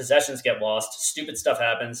 It's just possessions get lost. Stupid stuff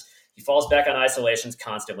happens. He falls back on isolations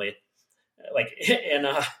constantly. Like in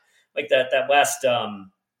like that last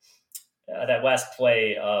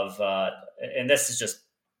play of and this is just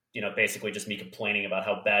basically just me complaining about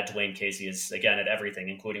how bad Dwayne Casey is again at everything,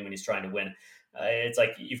 including when he's trying to win. It's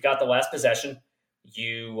like you've got the last possession.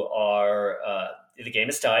 You are the game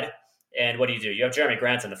is tied, and what do? You have Jeremy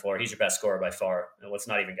Grant on the floor. He's your best scorer by far. And let's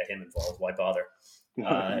not even get him involved. Why bother?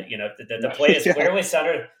 The play is Yeah.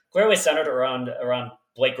 clearly centered around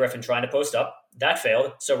Blake Griffin trying to post up. That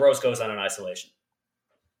failed, so Rose goes on an isolation.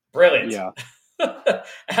 Brilliant. Yeah. Absolutely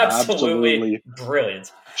Absolutely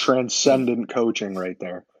brilliant. transcendent coaching right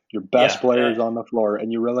there. Your best Yeah. player is on the floor,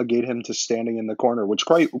 and you relegate him to standing in the corner. Which,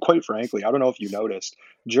 quite frankly, I don't know if you noticed,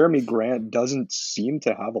 Jeremy Grant doesn't seem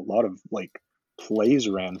to have a lot of like plays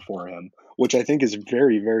ran for him, which I think is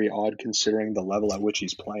very very odd considering the level at which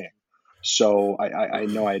he's playing. So I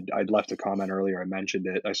know I'd left a comment earlier. I mentioned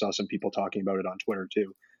it. I saw some people talking about it on Twitter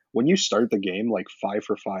too. When you start the game like 5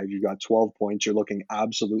 for 5, you got 12 points. You're looking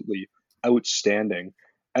absolutely outstanding,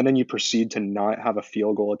 and then you proceed to not have a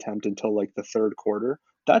field goal attempt until like the third quarter.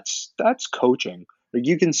 That's coaching. Like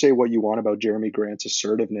you can say what you want about Jeremy Grant's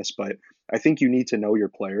assertiveness, but I think you need to know your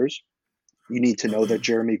players. You need to know that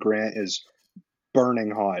Jeremy Grant is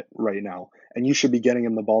burning hot right now, and you should be getting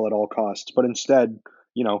him the ball at all costs. But instead,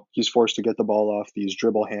 he's forced to get the ball off these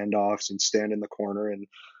dribble handoffs and stand in the corner, and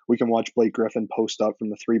we can watch Blake Griffin post up from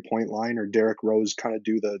the 3 point line, or Derrick Rose kind of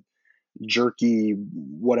do the jerky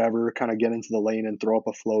whatever, kind of get into the lane and throw up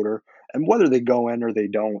a floater. And whether they go in or they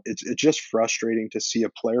don't, it's just frustrating to see a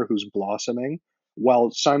player who's blossoming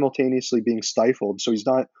while simultaneously being stifled. So he's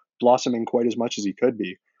not blossoming quite as much as he could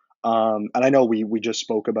be. And I know we just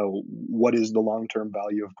spoke about what is the long term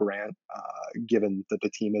value of Grant, given that the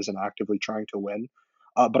team isn't actively trying to win.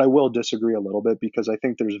 But I will disagree a little bit because I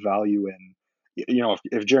think there's value in,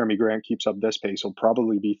 if Jeremy Grant keeps up this pace, he'll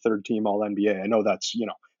probably be third team All NBA. I know that's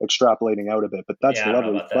extrapolating out a bit, but that's Yeah, the I don't know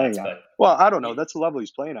level he's about playing that, at. but Well, I don't know. That's the level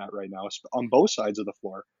he's playing at right now on both sides of the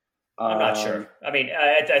floor. I'm not sure. Um, I mean,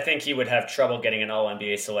 I think he would have trouble getting an All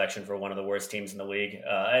NBA selection for one of the worst teams in the league.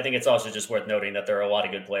 I think it's also just worth noting that there are a lot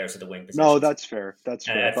of good players at the wing no, positions that's fair. That's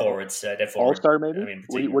and fair. at But forwards. At All forward, Star I maybe. mean, in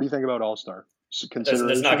What do particular. you think about All Star There's not going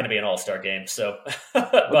consideration? to be an All Star game, so.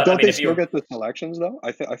 But I Don't mean, they if still you, get the selections though?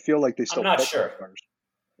 I feel like they I'm still not pick All sure. Stars.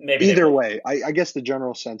 Maybe they Either will. way, I guess the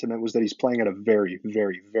general sentiment was that he's playing at a very,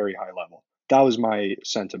 very, very high level. That was my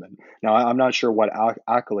sentiment. Now, I'm not sure what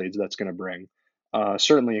accolades that's going to bring.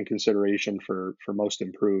 Certainly, in consideration for most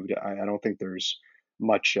improved, I don't think there's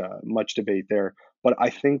much debate there. But I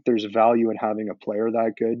think there's value in having a player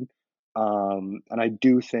that good. And I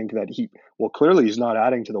do think that well, clearly he's not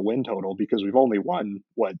adding to the win total because we've only won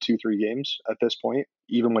what 2, 3 games at this point,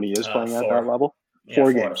 even when he is playing at that Four. level. Yeah,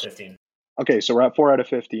 Four 4 out of games. 15. Okay, so we're at 4 out of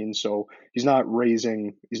 15. So he's not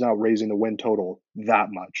raising the win total that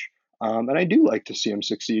much. And I do like to see him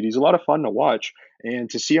succeed. He's a lot of fun to watch, and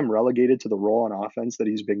to see him relegated to the role on offense that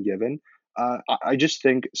he's been given. I just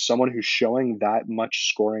think someone who's showing that much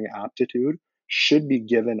scoring aptitude should be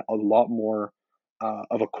given a lot more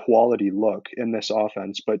of a quality look in this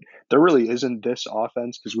offense. But there really isn't this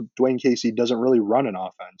offense because Dwayne Casey doesn't really run an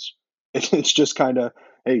offense. It's just kind of,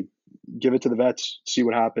 hey, give it to the vets, see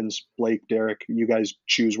what happens. Blake, Derek, you guys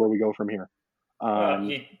choose where we go from here. Well, Um,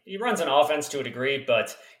 he runs an offense to a degree,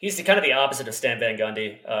 but he's kind of the opposite of Stan Van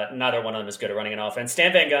Gundy. Neither one of them is good at running an offense.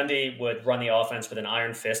 Stan Van Gundy would run the offense with an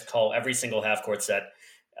iron fist, call every single half court set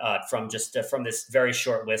from this very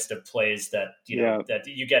short list of plays that yeah. that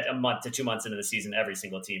you get a month to 2 months into the season. Every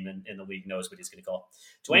single team in the league knows what he's going to call.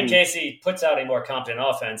 Dwayne Mhm. Casey puts out a more competent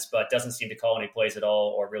offense, but doesn't seem to call any plays at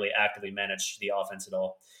all or really actively manage the offense at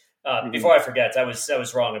all. Mhm. Before I forget, I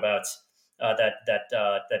was wrong about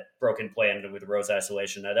that broken play ended with Rose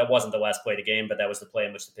isolation. That wasn't the last play of the game, but that was the play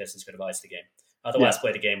in which the Pistons could have iced the game. The Yeah. last play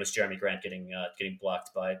of the game was Jeremy Grant getting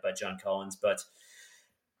blocked by John Collins. But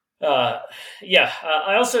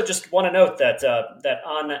I also just want to note that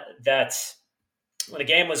on that when the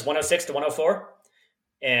game was 106 to 104,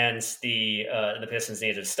 and the Pistons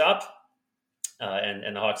needed to stop,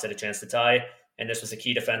 and the Hawks had a chance to tie, and this was a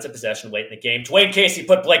key defensive possession late in the game. Dwayne Casey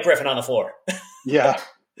put Blake Griffin on the floor. Yeah.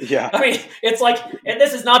 Yeah. I mean, it's like, and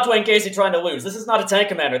this is not Dwayne Casey trying to lose. This is not a tank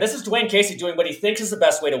commander. This is Dwayne Casey doing what he thinks is the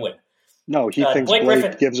best way to win. No, he thinks Blake Blake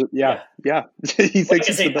Griffin, gives it. Yeah. yeah, Yeah. He Blake thinks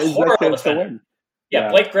is it's a his best horrible chance to defender. win. Yeah, Yeah.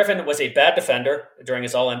 Blake Griffin was a bad defender during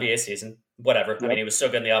his All NBA season. Whatever. I mean, Yep. he was so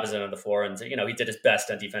good in the opposite end of the floor, and he did his best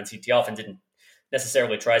on defense. He often didn't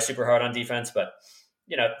necessarily try super hard on defense, but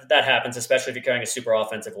that happens, especially if you're carrying a super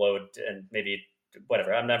offensive load and maybe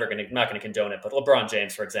whatever. I'm not going to condone it, but LeBron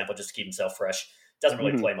James, for example, just to keep himself fresh, doesn't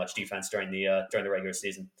really Mhm. play much defense during the regular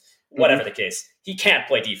season. Mhm. Whatever the case, he can't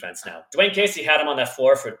play defense now. Dwayne Casey had him on that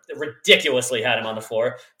floor ridiculously had him on the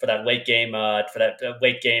floor for that late game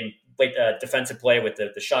defensive play with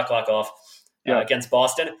the shot clock off Yeah. against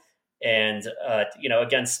Boston, and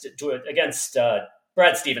against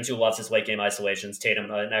Brad Stevens, who loves his late game isolations.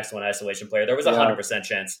 Tatum, an excellent isolation player. There was a Yeah. 100%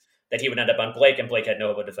 chance that he would end up on Blake, and Blake had no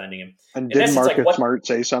hope of defending him. And And didn't this is like Marcus what? Smart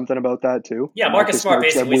say something about that too? Yeah, Marcus Marcus Smart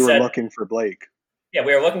Smart said basically we were said, looking for Blake. "Yeah,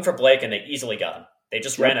 we were looking for Blake, and they easily got him. They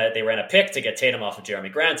just Yep. ran a pick to get Tatum off of Jeremy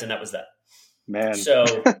Grant, and that was that." Man. So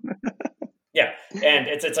yeah, and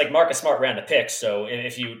it's like Marcus Smart ran the pick. So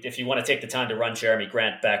if you want to take the time to run Jeremy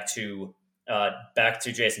Grant back to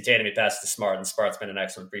Jason Tatum, he passes to Smart, and Smart's been an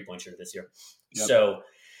excellent 3-point shooter this year. Yep. So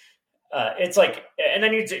it's like, and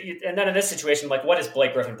then in this situation, like, what is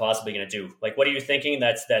Blake Griffin possibly going to do? Like, what are you thinking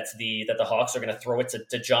that the Hawks are going to throw it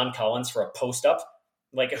to John Collins for a post up?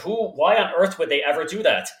 Like, why on earth would they ever do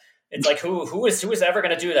that? It's like, who is ever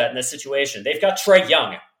going to do that in this situation? They've got Trae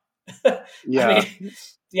Young. Yeah. I mean,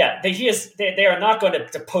 yeah, they are not going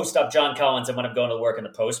to post up John Collins and want him going to work in the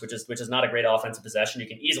post, which is not a great offensive possession. You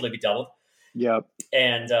can easily be doubled. Yep.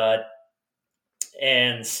 And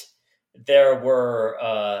there were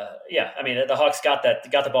I mean, the Hawks got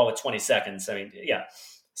the ball with 20 seconds. I mean, yeah.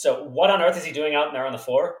 So what on earth is he doing out there on the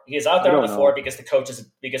floor? He is out there on the floor because the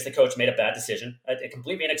coach made a bad decision, a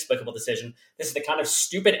completely inexplicable decision. This is the kind of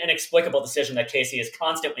stupid, inexplicable decision that Casey has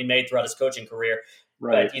constantly made throughout his coaching career.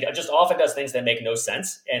 Right. But he just often does things that make no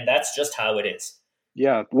sense, and that's just how it is.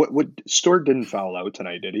 Yeah. What Stewart didn't foul out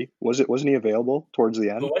tonight, did he? Wasn't he available towards the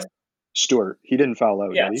end? Who was? Stewart. He didn't foul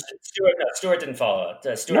out, Yeah, did he? Stewart didn't follow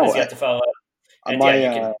out. Stewart No. has yet to follow out. And My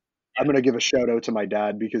yeah, you can. I'm going to give a shout out to my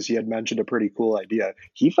dad because he had mentioned a pretty cool idea.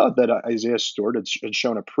 He thought that Isaiah Stewart had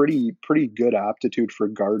shown a pretty good aptitude for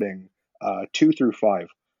guarding 2 through 5.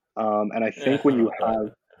 And I think when you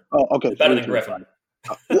have okay, better 3 than through Griffin.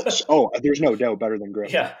 5. There's no doubt better than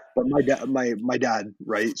Griffin. Yeah. But my dad,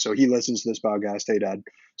 right? So he listens to this podcast. Hey, Dad.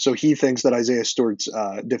 So he thinks that Isaiah Stewart's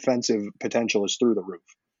defensive potential is through the roof,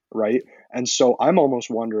 right? And so I'm almost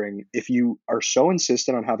wondering if you are so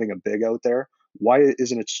insistent on having a big out there, why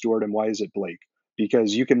isn't it Stewart and why is it Blake?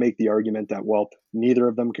 Because you can make the argument that, well, neither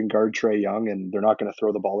of them can guard Trae Young and they're not going to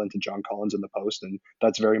throw the ball into John Collins in the post. And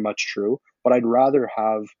that's very much true. But I'd rather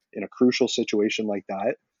have, in a crucial situation like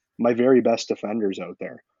that, my very best defenders out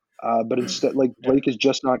there. But instead, like, Blake is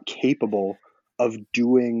just not capable of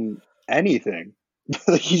doing anything.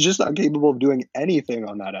 He's just not capable of doing anything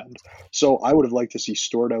on that end. So I would have liked to see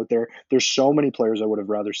Stewart out there. There's so many players I would have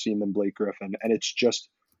rather seen than Blake Griffin. And it's just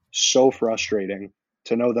so frustrating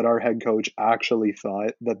to know that our head coach actually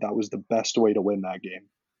thought that was the best way to win that game.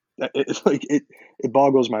 It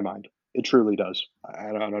boggles my mind. It truly does.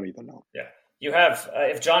 I don't even know. Yeah. You have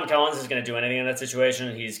if John Collins is going to do anything in that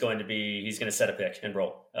situation, he's going to set a pick and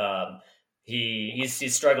roll.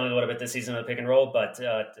 He's struggling a little bit this season with pick and roll, but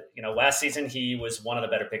last season he was one of the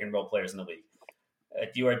better pick and roll players in the league.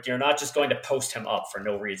 You're not just going to post him up for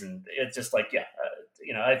no reason. It's just like,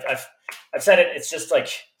 I've said it. It's just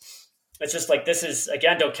like this is,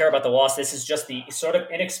 again, don't care about the loss. This is just the sort of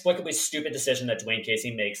inexplicably stupid decision that Dwayne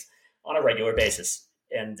Casey makes on a regular basis,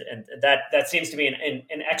 and that seems to be an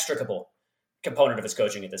inextricable component of his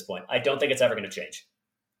coaching at this point. I don't think it's ever going to change.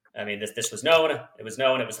 I mean, this was known. It was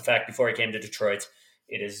known. It was the fact before he came to Detroit.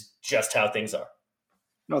 It is just how things are.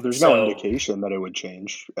 No, there's no indication that it would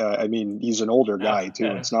change. I mean, he's an older guy, too.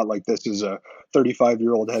 It's not like this is a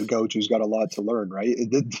 35-year-old head coach who's got a lot to learn, right?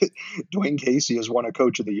 Dwayne Casey has won a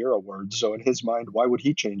Coach of the Year award. So in his mind, why would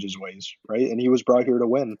he change his ways, right? And he was brought here to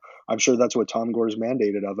win. I'm sure that's what Tom Gores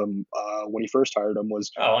mandated of him when he first hired him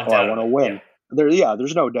was, I want to win. Yeah.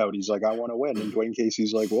 There's no doubt. He's like, I want to win. And Dwayne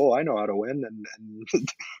Casey's like, well, I know how to win. And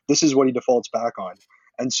this is what he defaults back on.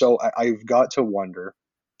 And so I've got to wonder,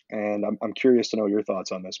 and I'm curious to know your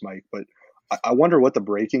thoughts on this, Mike, but I wonder what the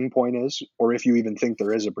breaking point is, or if you even think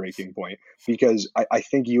there is a breaking point, because I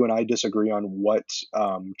think you and I disagree on what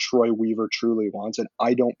Troy Weaver truly wants. And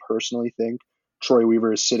I don't personally think Troy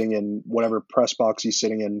Weaver is sitting in whatever press box he's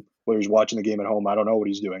sitting in, whether he's watching the game at home. I don't know what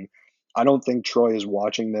he's doing. I don't think Troy is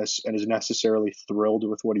watching this and is necessarily thrilled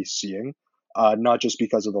with what he's seeing, not just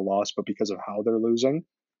because of the loss, but because of how they're losing.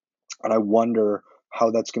 And I wonder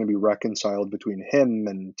how that's going to be reconciled between him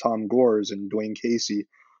and Tom Gores and Dwayne Casey.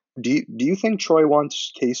 Do you think Troy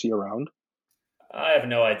wants Casey around? I have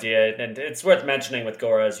no idea. And it's worth mentioning with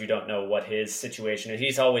Gores, you don't know what his situation is.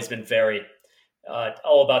 He's always been very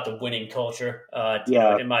all about the winning culture. You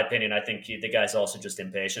know, in my opinion, I think the guy's also just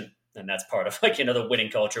impatient. And that's part of the winning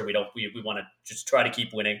culture. We want to just try to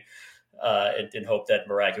keep winning and hope that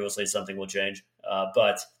miraculously something will change.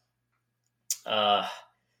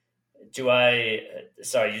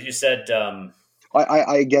 Sorry, you said.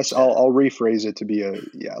 I guess I'll rephrase it to be a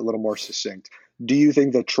little more succinct. Do you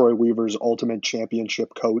think that Troy Weaver's ultimate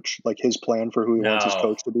championship coach, like his plan for who he wants his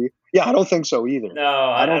coach to be? Yeah, I don't think so either. No,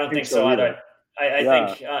 I don't think so either. I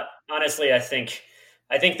think honestly, I think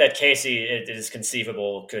that Casey, it is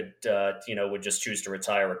conceivable, would just choose to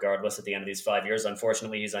retire regardless at the end of these 5 years.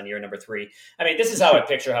 Unfortunately, he's on year number 3. I mean, this is how I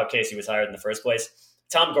picture how Casey was hired in the first place.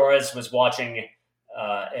 Tom Gores was watching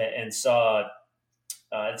and saw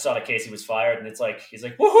that Casey was fired, and he's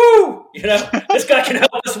like, woohoo! This guy can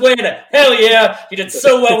help us win. Hell yeah! He did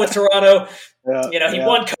so well with Toronto. He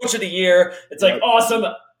won Coach of the Year. It's like, awesome.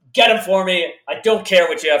 Get him for me. I don't care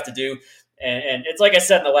what you have to do. And it's like I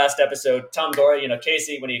said in the last episode, Tom Gores,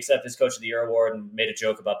 Casey, when he accepted his Coach of the Year award and made a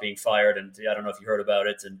joke about being fired, and I don't know if you heard about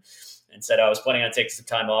it, and said I was planning on taking some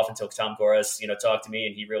time off until Tom Gores, talked to me,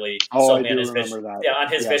 and he really sold me on his vision. Yeah,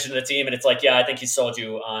 on his vision of the team, and it's like, I think he sold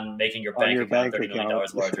you on making your bank account $30 million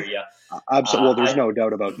larger. Yeah, absolutely. Well, there's no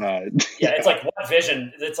doubt about that. It's like, what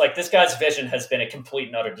vision? It's like this guy's vision has been a complete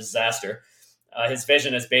and utter disaster. His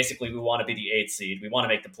vision is basically, we want to be the 8th seed. We want to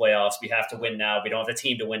make the playoffs. We have to win now. We don't have a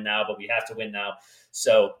team to win now, but we have to win now.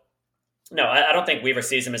 So, no, I don't think Weaver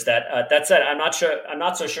sees him as that. That said, I'm not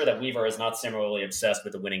so sure that Weaver is not similarly obsessed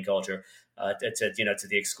with the winning culture, to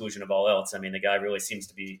the exclusion of all else. I mean, the guy really seems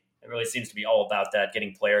to be all about that,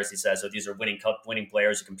 getting players. He says, so these are winning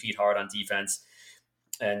players who compete hard on defense,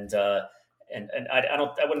 and I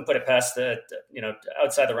wouldn't put it past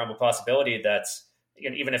outside the realm of possibility that,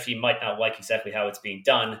 even if he might not like exactly how it's being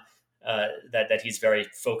done, that he's very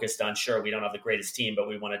focused on, sure, we don't have the greatest team, but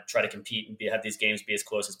we want to try to compete and have these games be as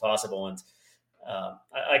close as possible. And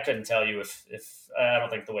I couldn't tell you if I don't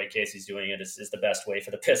think the way Casey's doing it is the best way for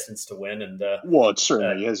the Pistons to win. And well, it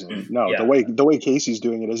certainly isn't. No, the way Casey's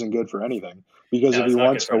doing it isn't good for anything, because if he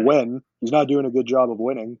wants to win, he's not doing a good job of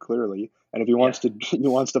winning, clearly. And if he wants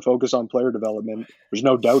to focus on player development, there's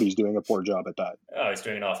no doubt he's doing a poor job at that. Oh, he's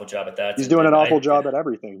doing an awful job at that. He's doing an awful job at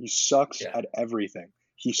everything. He sucks at everything.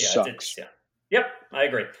 He sucks. Yep, I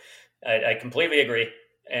agree. I completely agree.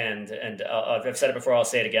 And I've said it before, I'll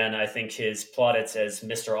say it again. I think his plaudits as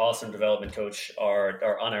Mr. Awesome development coach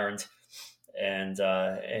are unearned. And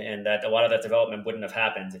that a lot of that development wouldn't have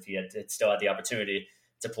happened if he had still had the opportunity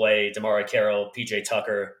to play DeMar Carroll, PJ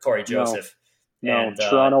Tucker, Corey Joseph. No,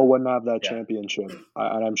 Toronto wouldn't have that championship.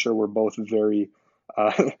 And I'm sure we're both very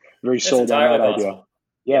sold on that idea.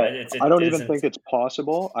 Yeah, I don't even think it's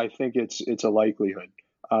possible. I think it's a likelihood.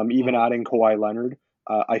 Even adding Kawhi Leonard,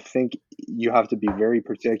 I think you have to be very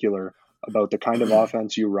particular about the kind of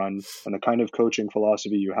offense you run and the kind of coaching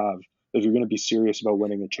philosophy you have if you're going to be serious about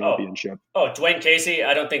winning a championship. Dwayne Casey,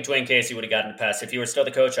 I don't think Dwayne Casey would have gotten past. If he were still the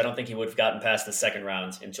coach, I don't think he would have gotten past the second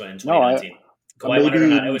round in 2019. Kawhi Leonard or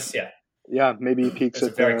not, it was, Yeah, maybe he peaks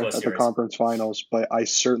at the conference finals, but I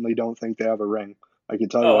certainly don't think they have a ring. I can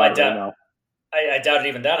tell you that right now. I doubt it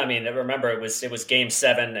even then. I mean, remember it was Game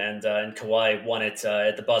 7, and Kawhi won it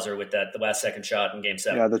at the buzzer with the last second shot in Game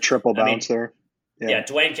 7. Yeah, the triple I mean, bounce there. Yeah. yeah,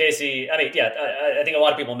 Dwayne Casey. I mean, yeah, I think a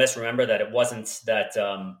lot of people misremember that it wasn't that.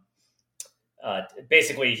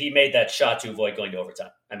 Basically, he made that shot to avoid going to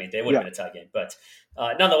overtime. I mean, they would have Yeah. been a tie game, but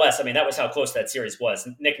nonetheless, I mean, that was how close that series was.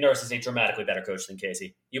 Nick Nurse is a dramatically better coach than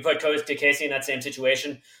Casey. You put Casey in that same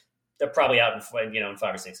situation, they're probably out in 5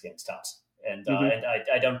 or 6 games tops. Hmm. And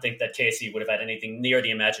I don't think that Casey would have had anything near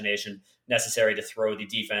the imagination necessary to throw the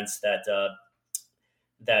defense that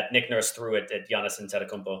Nick Nurse threw at Giannis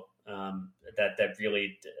Antetokounmpo. That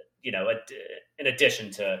really, in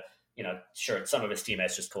addition to, sure, some of his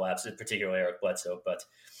teammates just collapsed, particularly Eric Bledsoe, but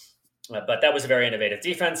that was a very innovative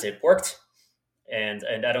defense. It worked. And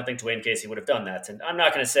I don't think Dwayne Casey would have done that. And I'm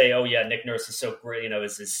not going to say, oh yeah, Nick Nurse is so great. Look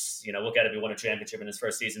at it, he won a championship in his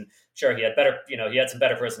first season. Sure, he had he had some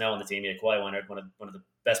better personnel on the team. He had Kawhi Leonard, one of the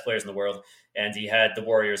best players in the world, and he had the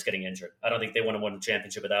Warriors getting injured. I don't think they would have won the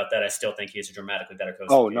championship without that. I still think he's a dramatically better coach.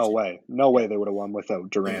 Oh, Than no Casey. way. No way they would have won without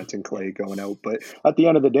Durant and Clay going out. But at the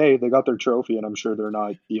end of the day, they got their trophy, and I'm sure they're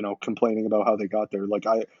not, complaining about how they got there. Like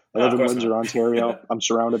I No, live of in course Windsor, not. Ontario. I'm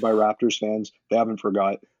surrounded by Raptors fans. They haven't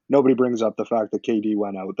forgot. Nobody brings up the fact that KD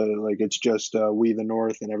went out. It's just we the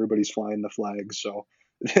North, and everybody's flying the flag. So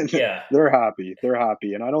Yeah, they're happy. They're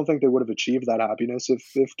happy, and I don't think they would have achieved that happiness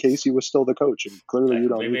if Casey was still the coach. And clearly, I you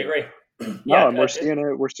don't completely either. agree. No, Yeah, and we're seeing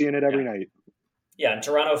it. We're seeing it every yeah. night. Yeah, and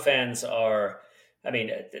Toronto fans are. I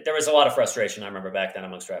mean, there was a lot of frustration. I remember back then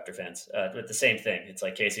amongst Raptor fans with the same thing. It's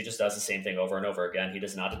like Casey just does the same thing over and over again. He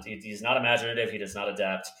does not. He's not imaginative. He does not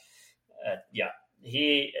adapt. Yeah,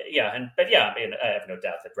 I mean, I have no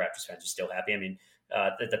doubt that Raptors fans are still happy. I mean,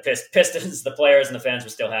 the Pistons, the players, and the fans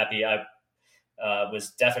were still happy. I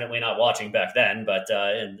was definitely not watching back then, but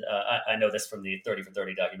I know this from the 30 for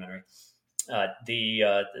 30 documentary.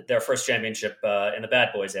 Their first championship in the Bad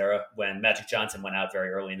Boys era, when Magic Johnson went out very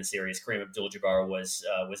early in the series. Kareem Abdul-Jabbar was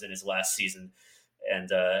in his last season, and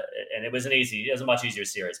it was a much easier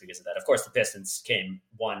series because of that. Of course, the Pistons came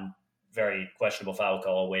one very questionable foul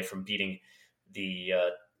call away from beating the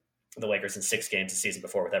Lakers in 6 games the season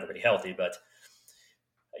before with everybody healthy, but.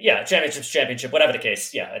 Yeah, championship, whatever the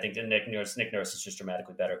case. Yeah, I think Nick Nurse is just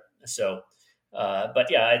dramatically better. So, but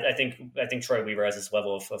yeah, I think Troy Weaver has this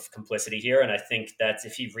level of complicity here, and I think that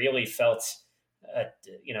if he really felt, I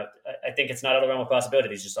think it's not out of the realm of possibility.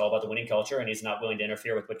 He's just all about the winning culture, and he's not willing to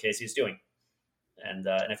interfere with what Casey is doing. And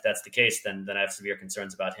if that's the case, then I have severe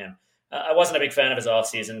concerns about him. I wasn't a big fan of his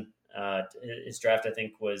offseason. His draft, I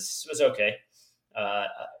think, was okay. I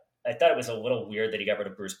thought it was a little weird that he got rid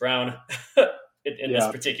of Bruce Brown in this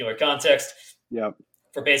Yeah. particular context Yeah.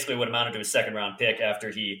 for basically what amounted to a second round pick after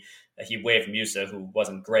he waived Musa, who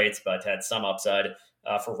wasn't great but had some upside,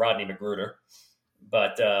 for Rodney McGruder,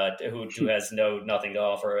 but who has nothing to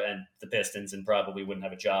offer, and the Pistons, and probably wouldn't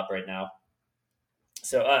have a job right now.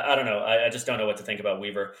 So I don't know. I just don't know what to think about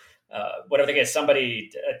Weaver. Whatever the case,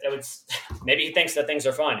 maybe he thinks that things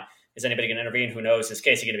are fine. Is anybody going to intervene? Who knows? Is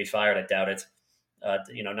Casey going to be fired? I doubt it.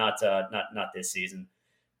 Not this season.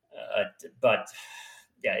 But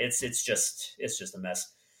yeah, it's just a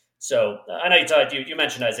mess. So I know you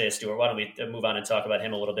mentioned Isaiah Stewart. Why don't we move on and talk about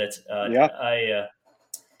him a little bit? Yeah.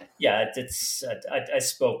 I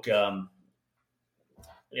spoke. Tommy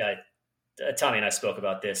and I spoke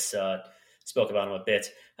about this. Spoke about him a bit.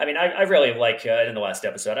 I mean, I really like in the last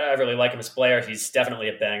episode. I really like him as a player. He's definitely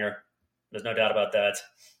a banger. There's no doubt about that.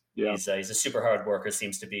 Yeah. He's a super hard worker.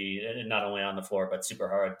 Seems to be not only on the floor but super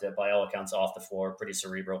hard by all accounts off the floor. Pretty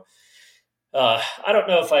cerebral. I don't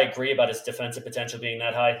know if I agree about his defensive potential being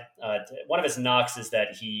that high. One of his knocks is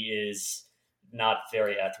that he is not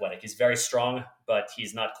very athletic. He's very strong, but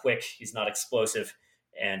he's not quick. He's not explosive,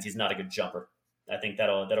 and he's not a good jumper. I think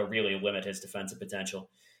that'll really limit his defensive potential.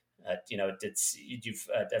 I've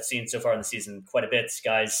seen so far in the season quite a bit.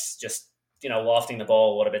 Guys just lofting the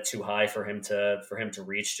ball a little bit too high for him to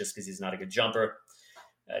reach, just because he's not a good jumper.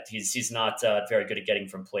 He's not very good at getting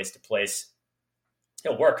from place to place.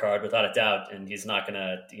 He'll work hard without a doubt, and he's not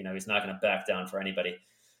gonna back down for anybody.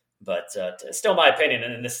 But still, my opinion,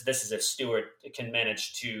 and this is if Stewart can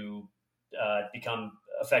manage to become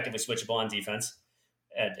effectively switchable on defense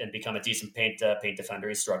and become a decent paint defender.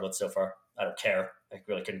 He's struggled so far. I don't care. I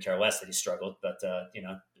really couldn't care less that he struggled, but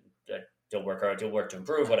he'll work hard. He'll work to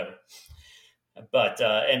improve, whatever. But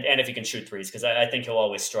and if he can shoot threes, because I think he'll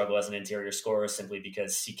always struggle as an interior scorer simply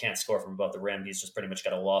because he can't score from above the rim. He's just pretty much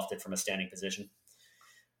got to loft it from a standing position.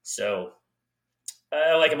 So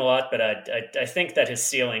I like him a lot, but I think that his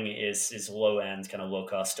ceiling is low end, kind of low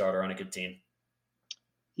cost starter on a good team.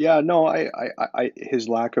 Yeah, no, his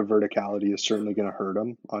lack of verticality is certainly going to hurt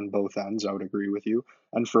him on both ends. I would agree with you.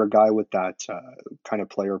 And for a guy with that kind of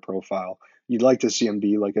player profile, you'd like to see him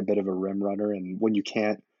be like a bit of a rim runner. And when you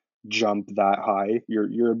can't jump that high,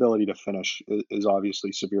 your ability to finish is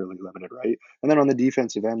obviously severely limited, right? And then on the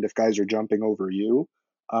defensive end, if guys are jumping over you,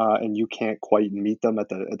 and you can't quite meet them at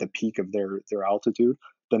the peak of their altitude,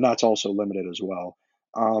 then that's also limited as well.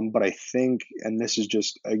 But I think, and this is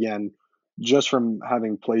just again just from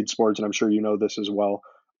having played sports, and I'm sure you know this as well,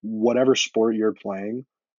 whatever sport you're playing,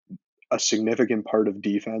 a significant part of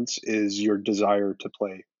defense is your desire to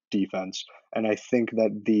play defense. And I think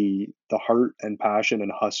that the heart and passion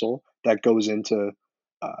and hustle that goes into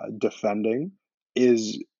defending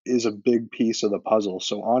is a big piece of the puzzle.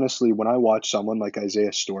 So honestly, when I watch someone like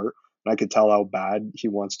Isaiah Stewart, and I could tell how bad he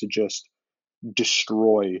wants to just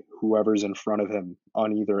destroy whoever's in front of him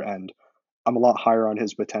on either end. I'm a lot higher on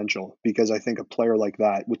his potential because I think a player like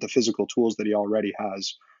that, with the physical tools that he already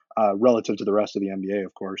has, relative to the rest of the NBA,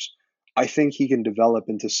 of course, I think he can develop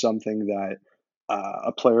into something that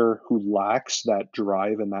a player who lacks that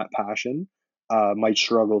drive and that passion might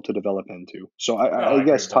struggle to develop into. So No, I I agree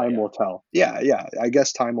guess with that. time Yeah. will tell. Yeah, I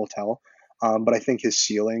guess time will tell. But I think his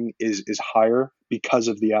ceiling is higher because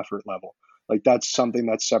of the effort level. Like that's something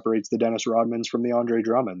that separates the Dennis Rodmans from the Andre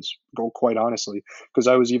Drummonds. Go quite honestly, because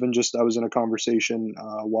I was in a conversation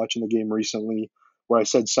watching the game recently where I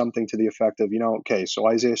said something to the effect of, okay, so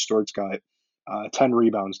Isaiah Stewart's got 10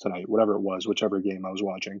 rebounds tonight, whatever it was, whichever game I was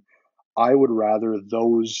watching. I would rather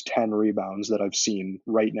those 10 rebounds that I've seen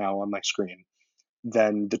right now on my screen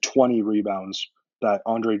than the 20 rebounds that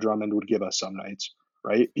Andre Drummond would give us some nights,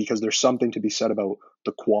 right? Because there's something to be said about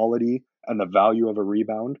the quality and the value of a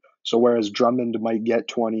rebound. So whereas Drummond might get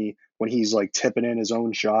 20 when he's like tipping in his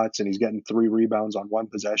own shots and he's getting 3 rebounds on one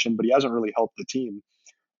possession, but he hasn't really helped the team.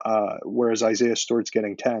 Whereas Isaiah Stewart's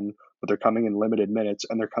getting 10, but they're coming in limited minutes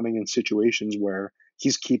and they're coming in situations where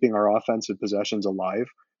he's keeping our offensive possessions alive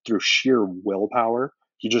through sheer willpower.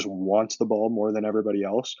 He just wants the ball more than everybody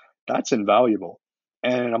else. That's invaluable.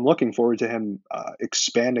 And I'm looking forward to him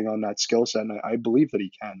expanding on that skill set, and I believe that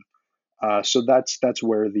he can. So that's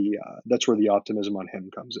where the optimism on him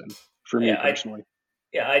comes in for me Yeah, personally.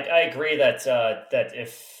 I agree that that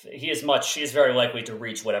if he is very likely to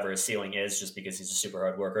reach whatever his ceiling is, just because he's a super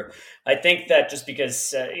hard worker. I think that just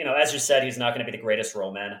because as you said, he's not going to be the greatest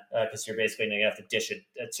roll man because you're basically going to have to dish it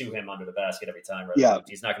to him under the basket every time. Rather Yeah, than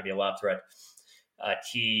he's not going to be a lob threat.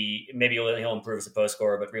 He'll improve as a post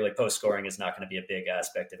scorer, but really post scoring is not going to be a big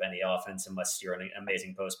aspect of any offense unless you're an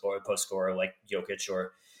amazing post scorer like Jokic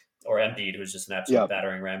or Embiid, who's just an absolute yeah,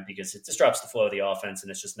 battering ram because it disrupts the flow of the offense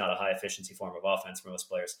and it's just not a high efficiency form of offense for most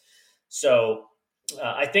players. So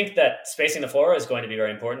I think that spacing the floor is going to be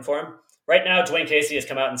very important for him. Right now, Dwayne Casey has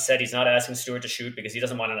come out and said he's not asking Stewart to shoot because he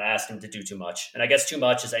doesn't want to ask him to do too much. And I guess too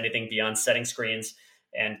much is anything beyond setting screens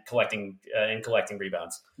and collecting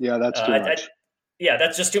rebounds. yeah. That's too I, much. yeah,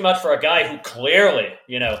 that's just too much for a guy who clearly,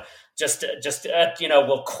 will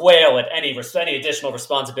quail at any additional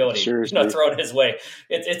responsibility, Seriously. thrown his way.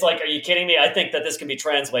 It's like, are you kidding me? I think that this can be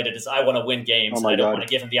translated as I want to win Oh games, and my I don't God. want to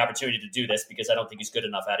give him the opportunity to do this because I don't think he's good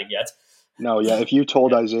enough at it yet. No, yeah, if you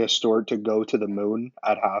told Yeah, Isaiah Stewart to go to the moon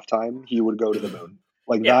at halftime, he would go to the moon.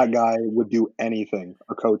 Like yeah, that guy would do anything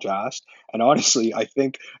a coach asked. And honestly, I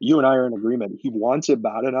think you and I are in agreement. He wants it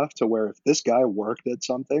bad enough to where if this guy worked at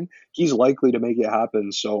something, he's likely to make it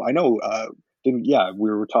happen. So I know, yeah, we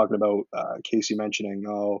were talking about Casey mentioning,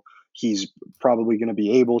 oh, he's probably going to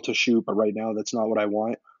be able to shoot, but right now that's not what I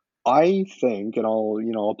want. I think, and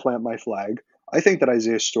I'll plant my flag. I think that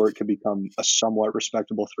Isaiah Stewart could become a somewhat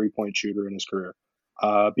respectable 3-point shooter in his career,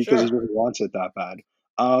 because he sure. just wants it that bad.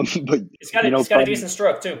 But He's got a probably decent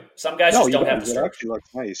stroke too. Some guys no, just he don't have the does. It stroke. actually looks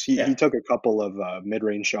nice. He Yeah, took a couple of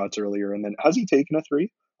mid-range shots earlier, and then has he taken a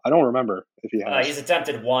three? I don't remember if he has. he's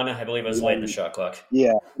attempted one. I believe it was late in the One, shot clock.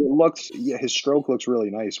 yeah, it looks. Yeah, his stroke looks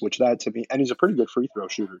really nice, which that to me, and he's a pretty good free throw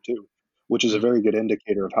shooter too, which is a Mhm. very good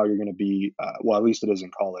indicator of how you're going to be. Well, at least it is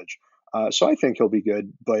in college. So I think he'll be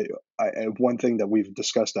good. But one thing that we've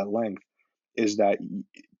discussed at length is that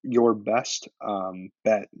your best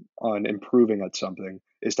bet on improving at something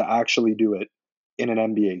is to actually do it in an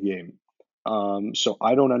NBA game. So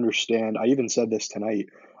I don't understand. I even said this tonight.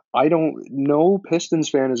 I don't. No Pistons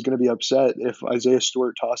fan is going to be upset if Isaiah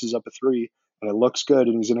Stewart tosses up a three and it looks good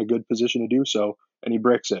and he's in a good position to do so and he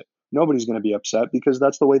bricks it. Nobody's going to be upset because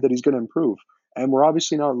that's the way that he's going to improve. And we're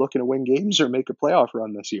obviously not looking to win games or make a playoff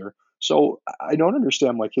run this year. So I don't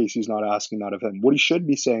understand why Casey's not asking that of him. What he should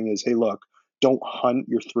be saying is, hey, look, don't hunt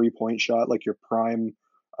your 3-point shot like your prime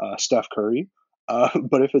Steph Curry.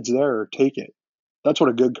 But if it's there, take it. That's what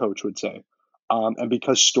a good coach would say. And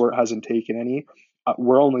because Stewart hasn't taken any,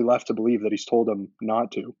 we're only left to believe that he's told him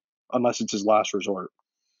not to, unless it's his last resort.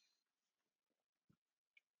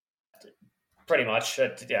 Pretty much.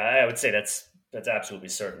 Yeah, I would say that's absolutely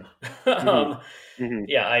certain. Hmm. Hmm.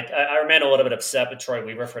 Yeah, I remain a little bit upset with Troy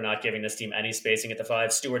Weaver for not giving this team any spacing at the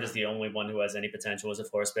five. Stewart is the only one who has any potential as a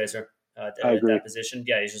floor spacer I at agree. that position.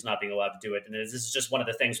 Yeah, he's just not being allowed to do it. And this is just one of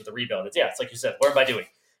the things with the rebuild. It's like you said, learn by doing.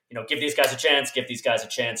 Give these guys a chance, give these guys a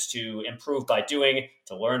chance to improve by doing,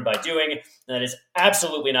 to learn by doing. And that is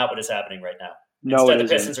absolutely not what is happening right now. No, Instead, it the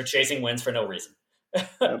isn't. Pistons are chasing wins for no reason.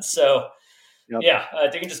 Yep. So, Yep. yeah,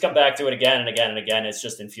 they can just come back to it again and again and again. It's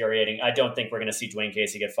just infuriating. I don't think we're going to see Dwayne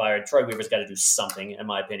Casey get fired. Troy Weaver's got to do something, in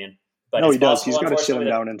my opinion. But No, it's he does. possible, He's got to sit unfortunately, him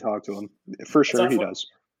that down and talk to him. For it's sure, he does.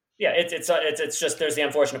 yeah, it's just there's the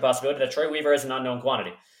unfortunate possibility that Troy Weaver is an unknown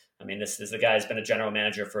quantity. I mean, this is the guy who's been a general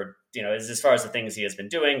manager for as far as the things he has been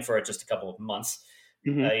doing for just a couple of months.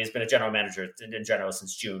 Hmm. He's been a general manager in general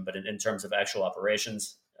since June, but in terms of actual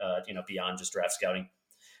operations, beyond just draft scouting,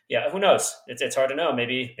 yeah, who knows? It's hard to know.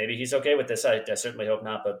 Maybe he's okay with this. I certainly hope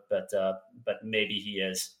not, but maybe he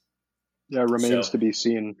is. Yeah, it remains So to be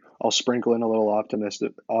seen. I'll sprinkle in a little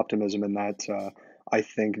optimism in that I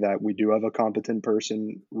think that we do have a competent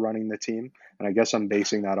person running the team, and I guess I'm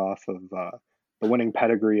basing that off of the winning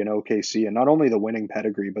pedigree in OKC, and not only the winning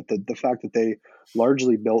pedigree, but the fact that they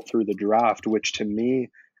largely built through the draft, which to me,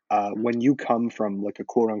 when you come from like a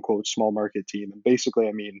quote unquote small market team, and basically,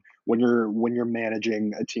 I mean, when you're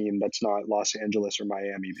managing a team that's not Los Angeles or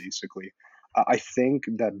Miami, basically, I think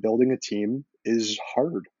that building a team is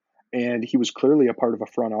hard, and he was clearly a part of a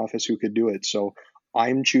front office who could do it. So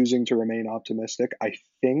I'm choosing to remain optimistic. I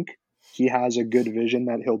think he has a good vision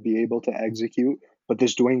that he'll be able to execute, but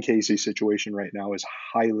this Dwayne Casey situation right now is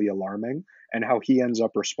highly alarming, and how he ends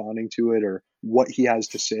up responding to it, or what he has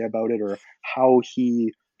to say about it, or how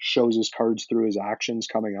he shows his cards through his actions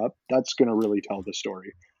coming up, that's going to really tell the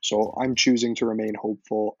story. So I'm choosing to remain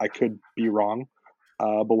hopeful. I could be wrong,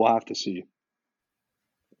 but we'll have to see.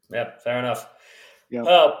 yeah, fair enough. Yeah.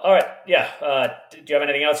 Oh, all right. Yeah. Do you have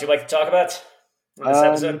anything else you'd like to talk about in this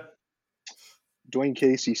episode? Um, Dwayne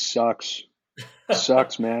Casey sucks.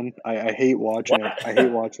 Sucks, man. I hate watching it. I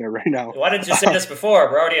hate What? watching it right now. Why didn't you say this before?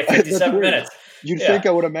 We're already at That's 57 weird. minutes. You'd think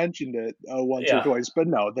Yeah. I would have mentioned it once or Yeah. twice, but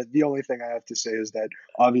no. The only thing I have to say is that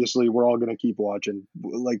obviously we're all going to keep watching.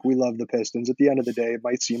 Like, we love the Pistons. At the end of the day, it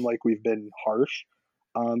might seem like we've been harsh,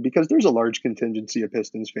 because there's a large contingency of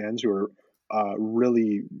Pistons fans who are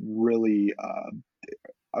really, really.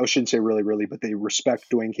 I shouldn't say really, really, but they respect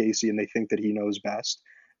Dwayne Casey and they think that he knows best.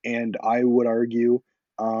 And I would argue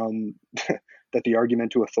um, that the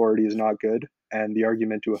argument to authority is not good. And the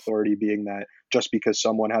argument to authority being that just because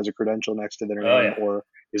someone has a credential next to their Oh, name, yeah. or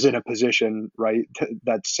is in a position, right,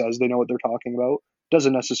 that says they know what they're talking about,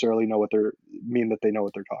 doesn't necessarily mean that they know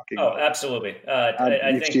what they're talking Oh, about. absolutely.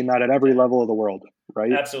 I You've seen think that at every level of the world, right?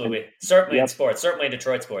 And absolutely. Certainly in yep. sports. Certainly in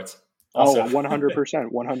Detroit sports. Oh, Also.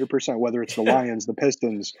 100%, 100%. Whether it's the Lions, the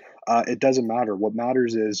Pistons, it doesn't matter. What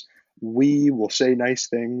matters is we will say nice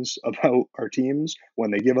things about our teams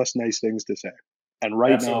when they give us nice things to say. And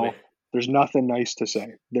right Absolutely. now, there's nothing nice to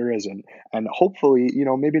say. There isn't. And hopefully,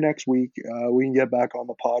 maybe next week we can get back on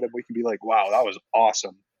the pod and we can be like, wow, that was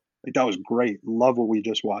awesome. Like, that was great. Love what we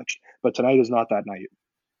just watched. But tonight is not that night.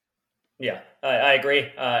 Yeah, I agree.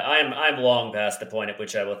 I'm long past the point at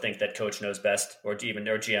which I will think that coach knows best, or even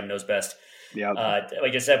their GM knows best. Yeah.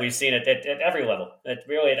 Like I said, we've seen it at every level.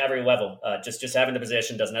 Really at every level. Just having the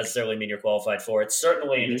position doesn't necessarily mean you're qualified for it.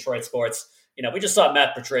 Certainly in Hmm. Detroit sports, we just saw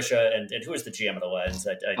Matt Patricia and who is the GM of the Lions?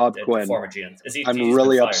 Bob The Quinn. former GM. He's I'm been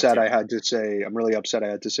really fired upset. too. I'm really upset. I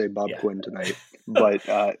had to say Bob Yeah, Quinn tonight. But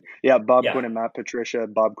yeah, Bob yeah, Quinn and Matt Patricia.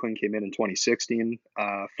 Bob Quinn came in 2016,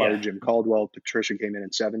 yeah, fired Jim Caldwell. Patricia came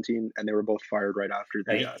in 17, and they were both fired right after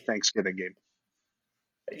the he- Thanksgiving game.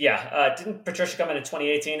 yeah. Didn't Patricia come in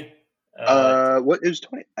 2018? Uh, What is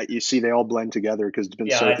 20? You see, they all blend together because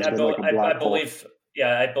yeah, it's been like a I black hole. believe.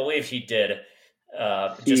 Yeah, I believe he did.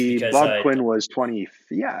 Just because Bob Quinn was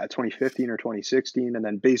 2015 or 2016, and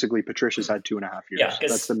then basically Patricia's had 2.5 years.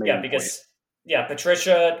 That's the main point.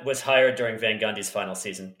 Patricia was hired during Van Gundy's final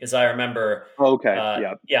season. Because I remember, Okay,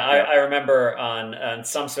 yeah, yeah. I remember on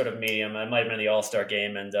some sort of medium, I might have been in the All Star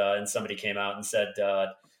game, and somebody came out and said,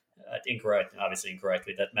 obviously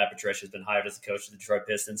incorrectly, that Matt Patricia has been hired as the coach of the Detroit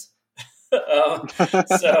Pistons.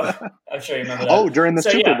 So I'm sure you remember that. Oh, during the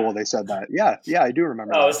So Super yeah, Bowl, they said that. Yeah, yeah, I do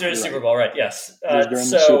remember oh, it that. was during the You're Super right. Bowl, right? Yes. It was during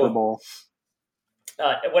the Super Bowl.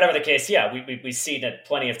 Whatever the case, yeah, we've seen it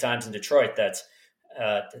plenty of times in Detroit that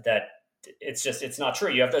it's not true.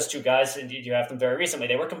 You have those two guys, and you have them very recently.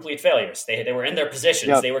 They were complete failures. They were in their positions.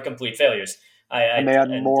 Yep. They were complete failures. And they had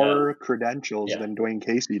and more credentials yeah, than Dwayne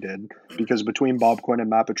Casey did, because between Bob Quinn and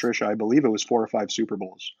Matt Patricia, I believe it was 4 or 5 Super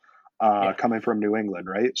Bowls yeah. coming from New England,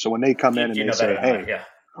 right? So when they come in and You they know better say, than I. hey, Yeah,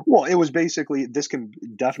 well, it was basically, this can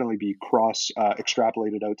definitely be cross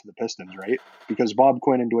extrapolated out to the Pistons, right? Because Bob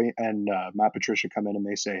Quinn and Dwayne and Matt Patricia come in and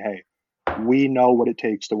they say, hey, we know what it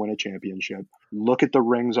takes to win a championship. Look at the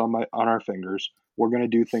rings on our fingers. We're going to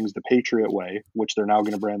do things the Patriot way, which they're now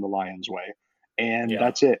going to brand the Lions way. And yeah,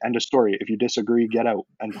 that's it. End of story. If you disagree, get out.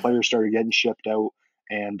 And players started getting shipped out,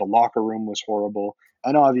 and the locker room was horrible.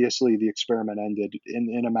 And obviously, the experiment ended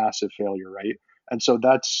in a massive failure, right? And so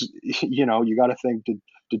that's, you got to think,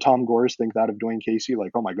 did Tom Gores think that of Dwayne Casey?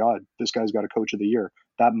 Like, oh my God, this guy's got a coach of the year.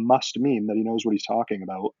 That must mean that he knows what he's talking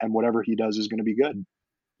about, and whatever he does is going to be good,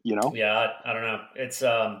 you know? yeah. I don't know. It's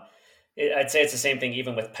I'd say it's the same thing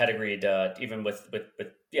even with pedigreed, even with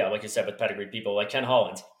yeah, like you said, with pedigreed people like Ken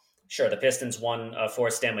Holland. Sure, the Pistons won three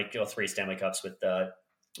Stanley Cups with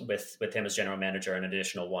him as general manager, and an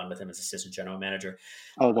additional one with him as assistant general manager.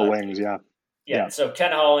 Oh, the Uh, wings, yeah. yeah, Yeah. so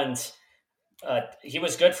Ken Holland, he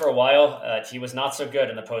was good for a while. He was not so good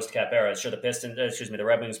in the post cap era. Sure, the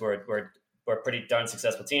Red Wings were a pretty darn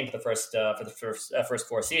successful team for the first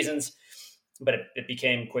 4 seasons, but it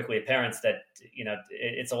became quickly apparent that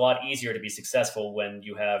it's a lot easier to be successful when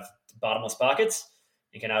you have bottomless pockets.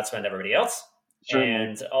 You can outspend everybody else, Certainly.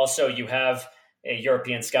 and also you have a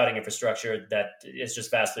European scouting infrastructure that is just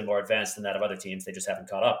vastly more advanced than that of other teams. They just haven't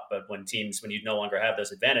caught up. But when you no longer have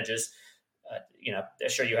those advantages,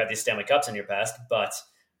 sure, you have these Stanley Cups in your past, but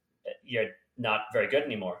you're not very good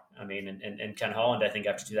anymore. I mean, and Ken Holland, I think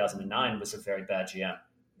after 2009 was a very bad GM.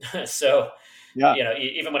 So, Yeah.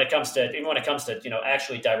 even when it comes to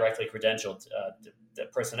actually directly credentialed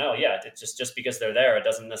personnel, yeah, it's just because they're there, it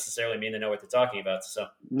doesn't necessarily mean they know what they're talking about. So,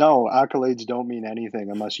 No, accolades don't mean anything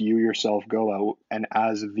unless you yourself go out and,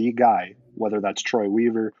 as the guy, whether that's Troy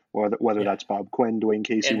Weaver or whether yeah, that's Bob Quinn, Dwayne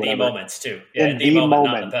Casey, in the whatever, moments too. Yeah, in in the the moment, not in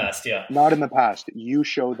the moment, past. Yeah, not in the past, you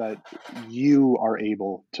show that you are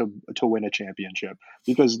able to win a championship.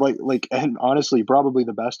 Because and honestly, probably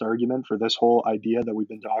the best argument for this whole idea that we've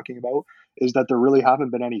been talking about is that there really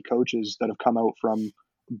haven't been any coaches that have come out from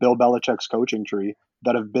Bill Belichick's coaching tree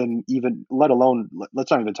that have been, even, let alone, let's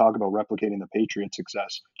not even talk about replicating the Patriots'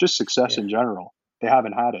 success, just success yeah. in general. They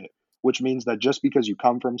haven't had it, which means that just because you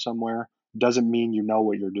come from somewhere doesn't mean you know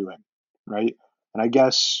what you're doing, right? And I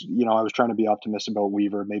guess, I was trying to be optimistic about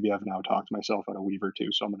Weaver. Maybe I've now talked myself out of Weaver too,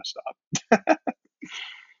 so I'm going to stop.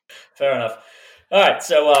 Fair enough. All right,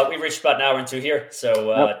 so we've reached about an hour and two here,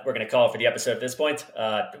 so Yep. we're going to call it for the episode at this point.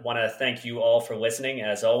 Want to thank you all for listening,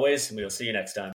 as always, and we will see you next time.